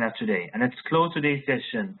joining us today. And let's close today's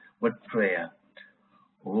session with prayer.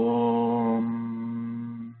 Om.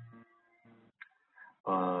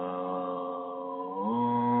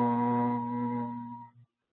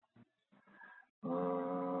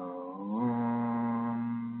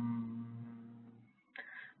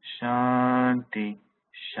 Shanti,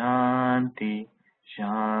 Shanti,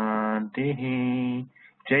 Shanti.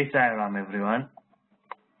 Jai Sai Ram, everyone.